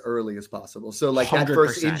players as early as possible. So like 100%. That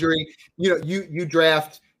first injury, you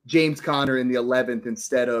draft James Conner in the 11th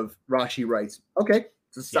instead of Rashee Rice. Okay,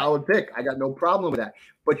 it's a solid pick. I got no problem with that.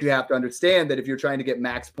 But you have to understand that if you're trying to get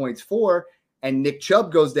max points for and Nick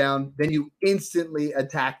Chubb goes down, then you instantly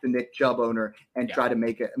attack the Nick Chubb owner and try to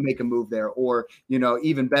make a move there. Or,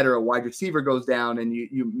 even better, a wide receiver goes down and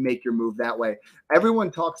you make your move that way. Everyone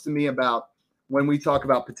talks to me about when we talk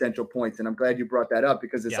about potential points, and I'm glad you brought that up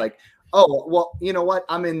because it's like, oh, well, you know what?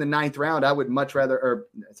 I'm in the 9th round. I would much rather, or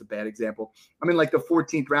that's a bad example. I'm in like the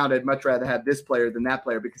 14th round. I'd much rather have this player than that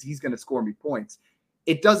player because he's going to score me points.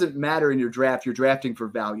 It doesn't matter in your draft. You're drafting for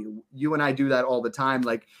value. You and I do that all the time.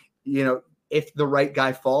 Like, if the right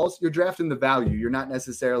guy falls, you're drafting the value. You're not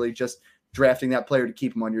necessarily just drafting that player to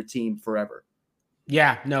keep him on your team forever.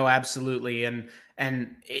 Yeah, no, absolutely. And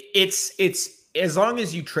it's as long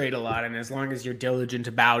as you trade a lot and as long as you're diligent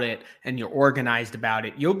about it and you're organized about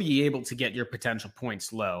it, you'll be able to get your potential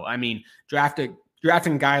points low. I mean, drafting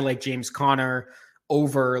a guy like James Conner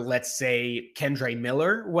over, let's say, Kendre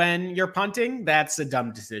Miller when you're punting, that's a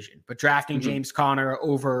dumb decision. But drafting James Conner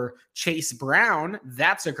over Chase Brown,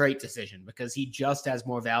 that's a great decision because he just has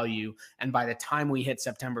more value. And by the time we hit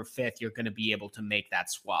September 5th, you're going to be able to make that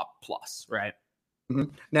swap plus, right?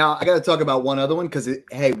 Now, I got to talk about one other one because,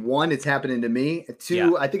 one, it's happening to me.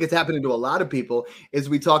 Two, I think it's happening to a lot of people, is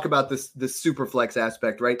we talk about the super flex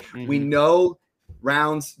aspect, right? We know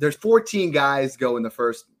rounds, there's 14 guys go in the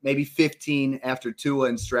first, maybe 15 after Tua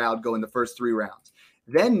and Stroud go in the first 3 rounds.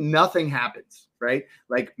 Then nothing happens, right?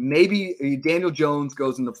 Like maybe Daniel Jones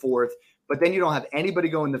goes in the 4th, but then you don't have anybody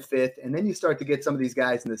go in the 5th, and then you start to get some of these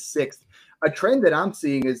guys in the 6th. A trend that I'm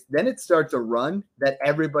seeing is then it starts a run that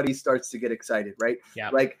everybody starts to get excited, right? Yeah.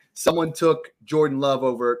 Like someone took Jordan Love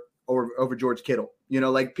over George Kittle.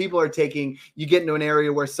 Like people are you get into an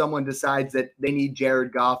area where someone decides that they need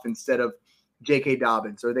Jared Goff instead of J.K.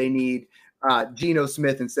 Dobbins, or they need Geno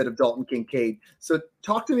Smith instead of Dalton Kincaid. So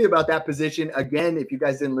talk to me about that position. Again, if you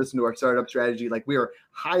guys didn't listen to our startup strategy, like we are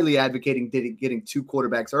highly advocating getting 2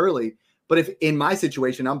 quarterbacks early. But if in my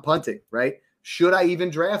situation, I'm punting, right? Should I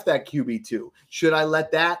even draft that QB2? Should I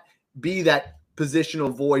let that be that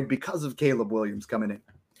positional void because of Caleb Williams coming in?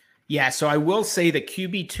 Yeah, so I will say that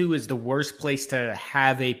QB2 is the worst place to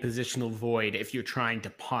have a positional void if you're trying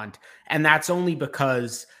to punt. And that's only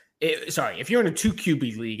because, if you're in a 2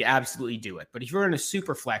 QB league, absolutely do it. But if you're in a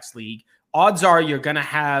super flex league, odds are you're going to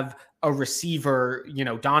have a receiver,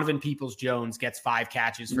 Donovan Peoples-Jones gets 5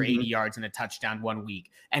 catches for 80 yards and a touchdown 1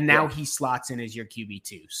 week. And now he slots in as your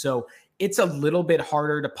QB2. So it's a little bit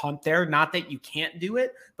harder to punt there. Not that you can't do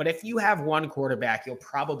it, but if you have one quarterback, you'll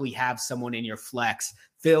probably have someone in your flex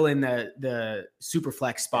fill in the super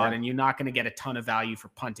flex spot, and you're not going to get a ton of value for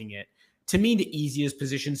punting it. To me, the easiest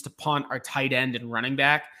positions to punt are tight end and running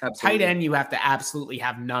back. Absolutely. Tight end, you have to absolutely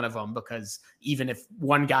have none of them because even if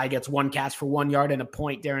one guy gets 1 catch for 1 yard and a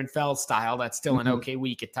point, Darren Fells style, that's still an okay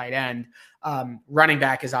week at tight end. Running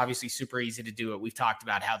back is obviously super easy to do it. We've talked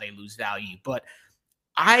about how they lose value, but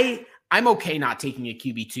I'm okay not taking a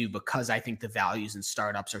QB2 because I think the values in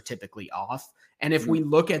startups are typically off. And if we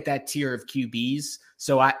look at that tier of QBs,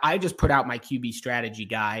 so I just put out my QB strategy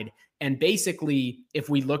guide. And basically, if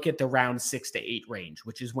we look at the round 6 to 8 range,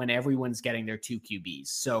 which is when everyone's getting their 2 QBs.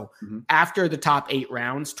 So after the top 8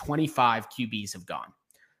 rounds, 25 QBs have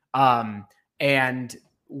gone. And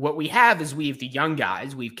what we have is we have the young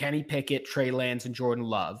guys. We have Kenny Pickett, Trey Lance, and Jordan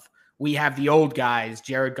Love. We have the old guys,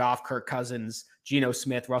 Jared Goff, Kirk Cousins, Geno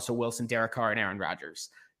Smith, Russell Wilson, Derek Carr, and Aaron Rodgers.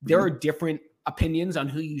 There are different opinions on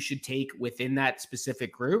who you should take within that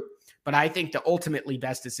specific group. But I think the ultimately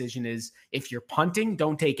best decision is if you're punting,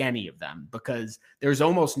 don't take any of them because there's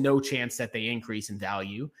almost no chance that they increase in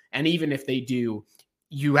value. And even if they do,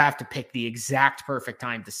 you have to pick the exact perfect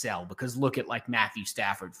time to sell because look at like Matthew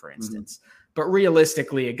Stafford, for instance. But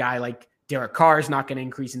realistically, a guy like Derek Carr is not going to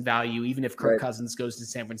increase in value. Even if Kirk Cousins goes to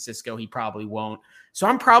San Francisco, he probably won't. So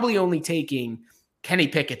I'm probably only taking Kenny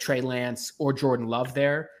Pickett, Trey Lance, or Jordan Love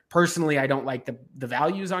there. Personally, I don't like the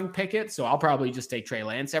values on Pickett, so I'll probably just take Trey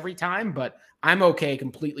Lance every time, but I'm okay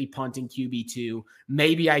completely punting QB2.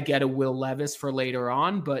 Maybe I get a Will Levis for later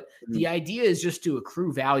on, but the idea is just to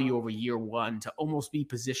accrue value over year one, to almost be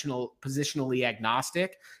positionally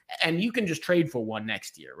agnostic, and you can just trade for one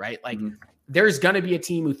next year, right? Like there's going to be a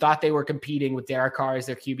team who thought they were competing with Derek Carr as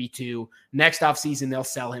their QB2. Next offseason, they'll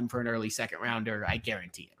sell him for an early second rounder. I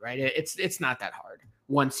guarantee it, right? It's not that hard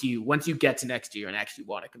once you get to next year and actually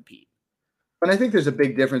want to compete. But I think there's a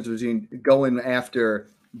big difference between going after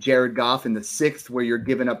Jared Goff in the 6th, where you're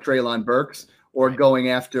giving up Treylon Burks, or going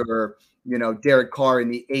after, Derek Carr in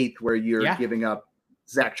the 8th, where you're giving up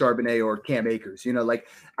Zach Charbonnet or Cam Akers.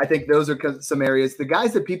 I think those are some areas. The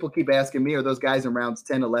guys that people keep asking me are those guys in rounds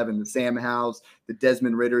 10, 11, the Sam Howells, the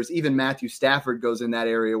Desmond Ritters, even Matthew Stafford goes in that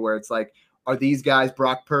area where it's like, are these guys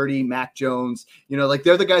Brock Purdy, Mac Jones?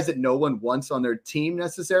 They're the guys that no one wants on their team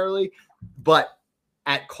necessarily, but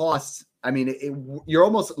at costs. I mean, you're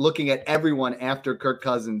almost looking at everyone after Kirk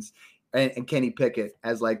Cousins and Kenny Pickett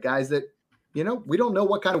as like guys that, we don't know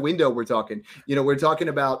what kind of window we're talking. We're talking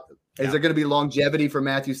about, is there going to be longevity for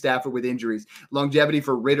Matthew Stafford with injuries, longevity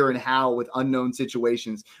for Ritter and Howell with unknown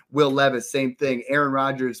situations, Will Levis, same thing, Aaron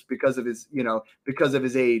Rodgers because of his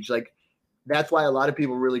age. Like, that's why a lot of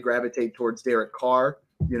people really gravitate towards Derek Carr,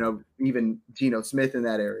 even Geno Smith in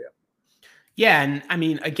that area. Yeah, and I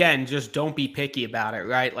mean, again, just don't be picky about it,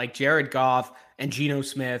 right? Like Jared Goff and Geno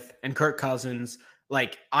Smith and Kirk Cousins,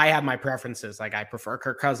 like I have my preferences. Like I prefer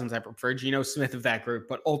Kirk Cousins, I prefer Geno Smith of that group.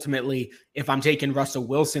 But ultimately, if I'm taking Russell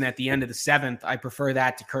Wilson at the end of the 7th, I prefer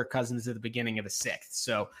that to Kirk Cousins at the beginning of the 6th.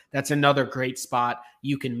 So that's another great spot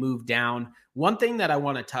you can move down. One thing that I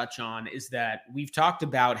want to touch on is that we've talked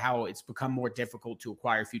about how it's become more difficult to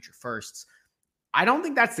acquire future firsts. I don't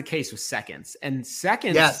think that's the case with seconds. And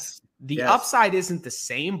seconds, the upside isn't the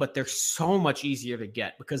same, but they're so much easier to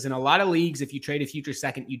get because in a lot of leagues, if you trade a future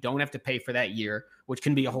second, you don't have to pay for that year, which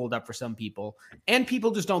can be a holdup for some people. And people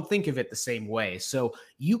just don't think of it the same way. So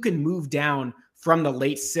you can move down from the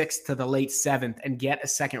late 6th to the late 7th and get a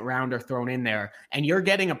second rounder thrown in there. And you're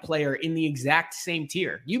getting a player in the exact same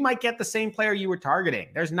tier. You might get the same player you were targeting.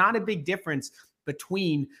 There's not a big difference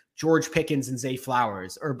between George Pickens and Zay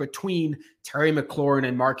Flowers, or between Terry McLaurin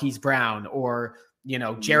and Marquise Brown, or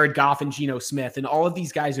Jared Goff and Geno Smith, and all of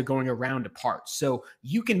these guys are going around apart. So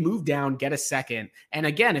you can move down, get a second. And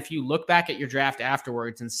again, if you look back at your draft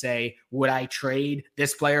afterwards and say, would I trade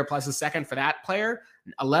this player plus a second for that player?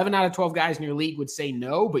 11 out of 12 guys in your league would say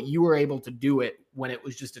no, but you were able to do it when it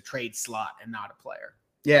was just a trade slot and not a player.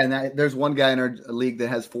 Yeah, and there's one guy in our league that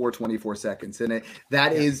has 4 seconds, and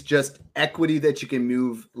that is just equity that you can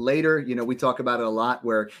move later. We talk about it a lot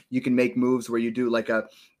where you can make moves where you do like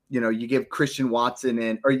you give Christian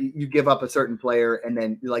Watson or you give up a certain player, and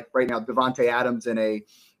then like right now, Devontae Adams and a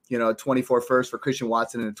 24 first for Christian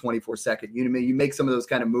Watson and a 24 second. You make some of those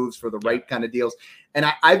kind of moves for the right kind of deals. And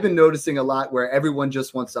I've been noticing a lot where everyone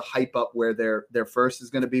just wants to hype up where their first is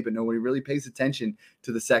going to be, but nobody really pays attention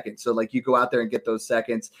to the second. So like you go out there and get those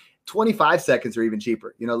seconds. 25 seconds are even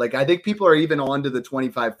cheaper. I think people are even on to the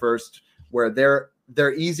 25 first where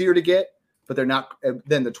they're easier to get, but they're not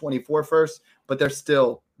than the 24 first, but they're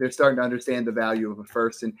starting to understand the value of a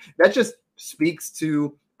first. And that just speaks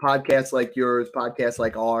to podcasts like yours, podcasts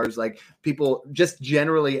like ours, like people just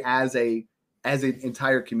generally as an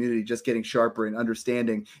entire community just getting sharper and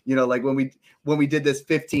understanding, like when we did this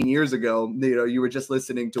 15 years ago, you were just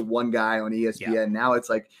listening to one guy on ESPN. Yeah. Now it's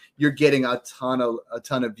like you're getting a ton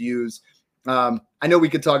of views. I know we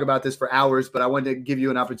could talk about this for hours, but I wanted to give you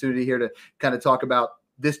an opportunity here to kind of talk about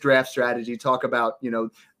this draft strategy, talk about,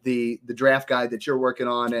 the draft guide that you're working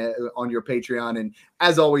on your Patreon. And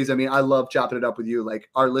as always, I mean, I love chopping it up with you, like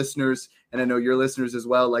our listeners, and I know your listeners as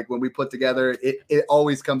well. Like when we put together, it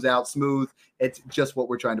always comes out smooth. It's just what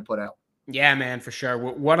we're trying to put out. Yeah, man, for sure.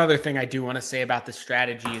 One other thing I do want to say about the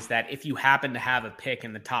strategy is that if you happen to have a pick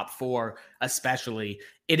in the top 4, especially,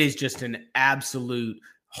 it is just an absolute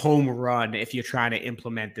home run if you're trying to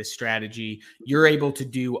implement this strategy. You're able to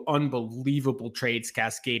do unbelievable trades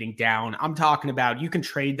cascading down. I'm talking about you can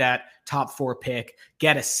trade that top 4 pick,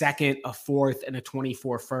 get a second, a 4th, and a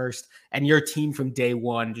 24 first, and your team from day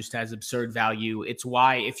one just has absurd value. It's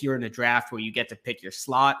why if you're in a draft where you get to pick your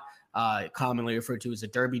slot, commonly referred to as a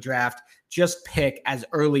derby draft, just pick as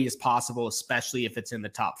early as possible, especially if it's in the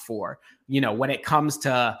top 4. When it comes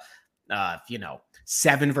to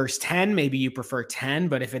 7 versus 10, maybe you prefer 10,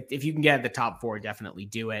 but if you can get the top 4, definitely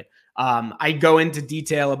do it. I go into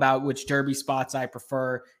detail about which derby spots I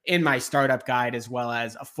prefer in my startup guide, as well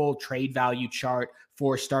as a full trade value chart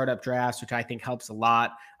for startup drafts, which I think helps a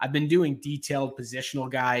lot. I've been doing detailed positional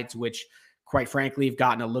guides, which quite frankly have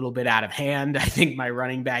gotten a little bit out of hand. I think my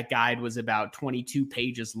running back guide was about 22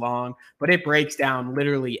 pages long, but it breaks down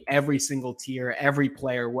literally every single tier, every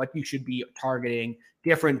player, what you should be targeting,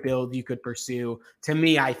 different builds you could pursue. To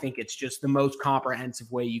me, I think it's just the most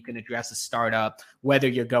comprehensive way you can address a startup, whether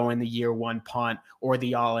you're going the year 1 punt or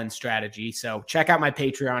the all-in strategy. So check out my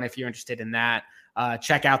Patreon if you're interested in that.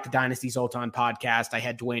 Check out the Dynasty Zoltan podcast. I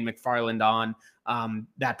had Dwayne McFarland on.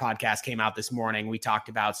 That podcast came out this morning. We talked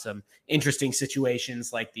about some interesting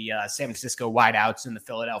situations like the San Francisco wideouts and the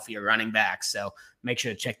Philadelphia running backs. So make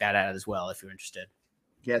sure to check that out as well if you're interested.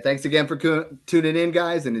 Yeah, thanks again for tuning in,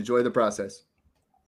 guys, and enjoy the process.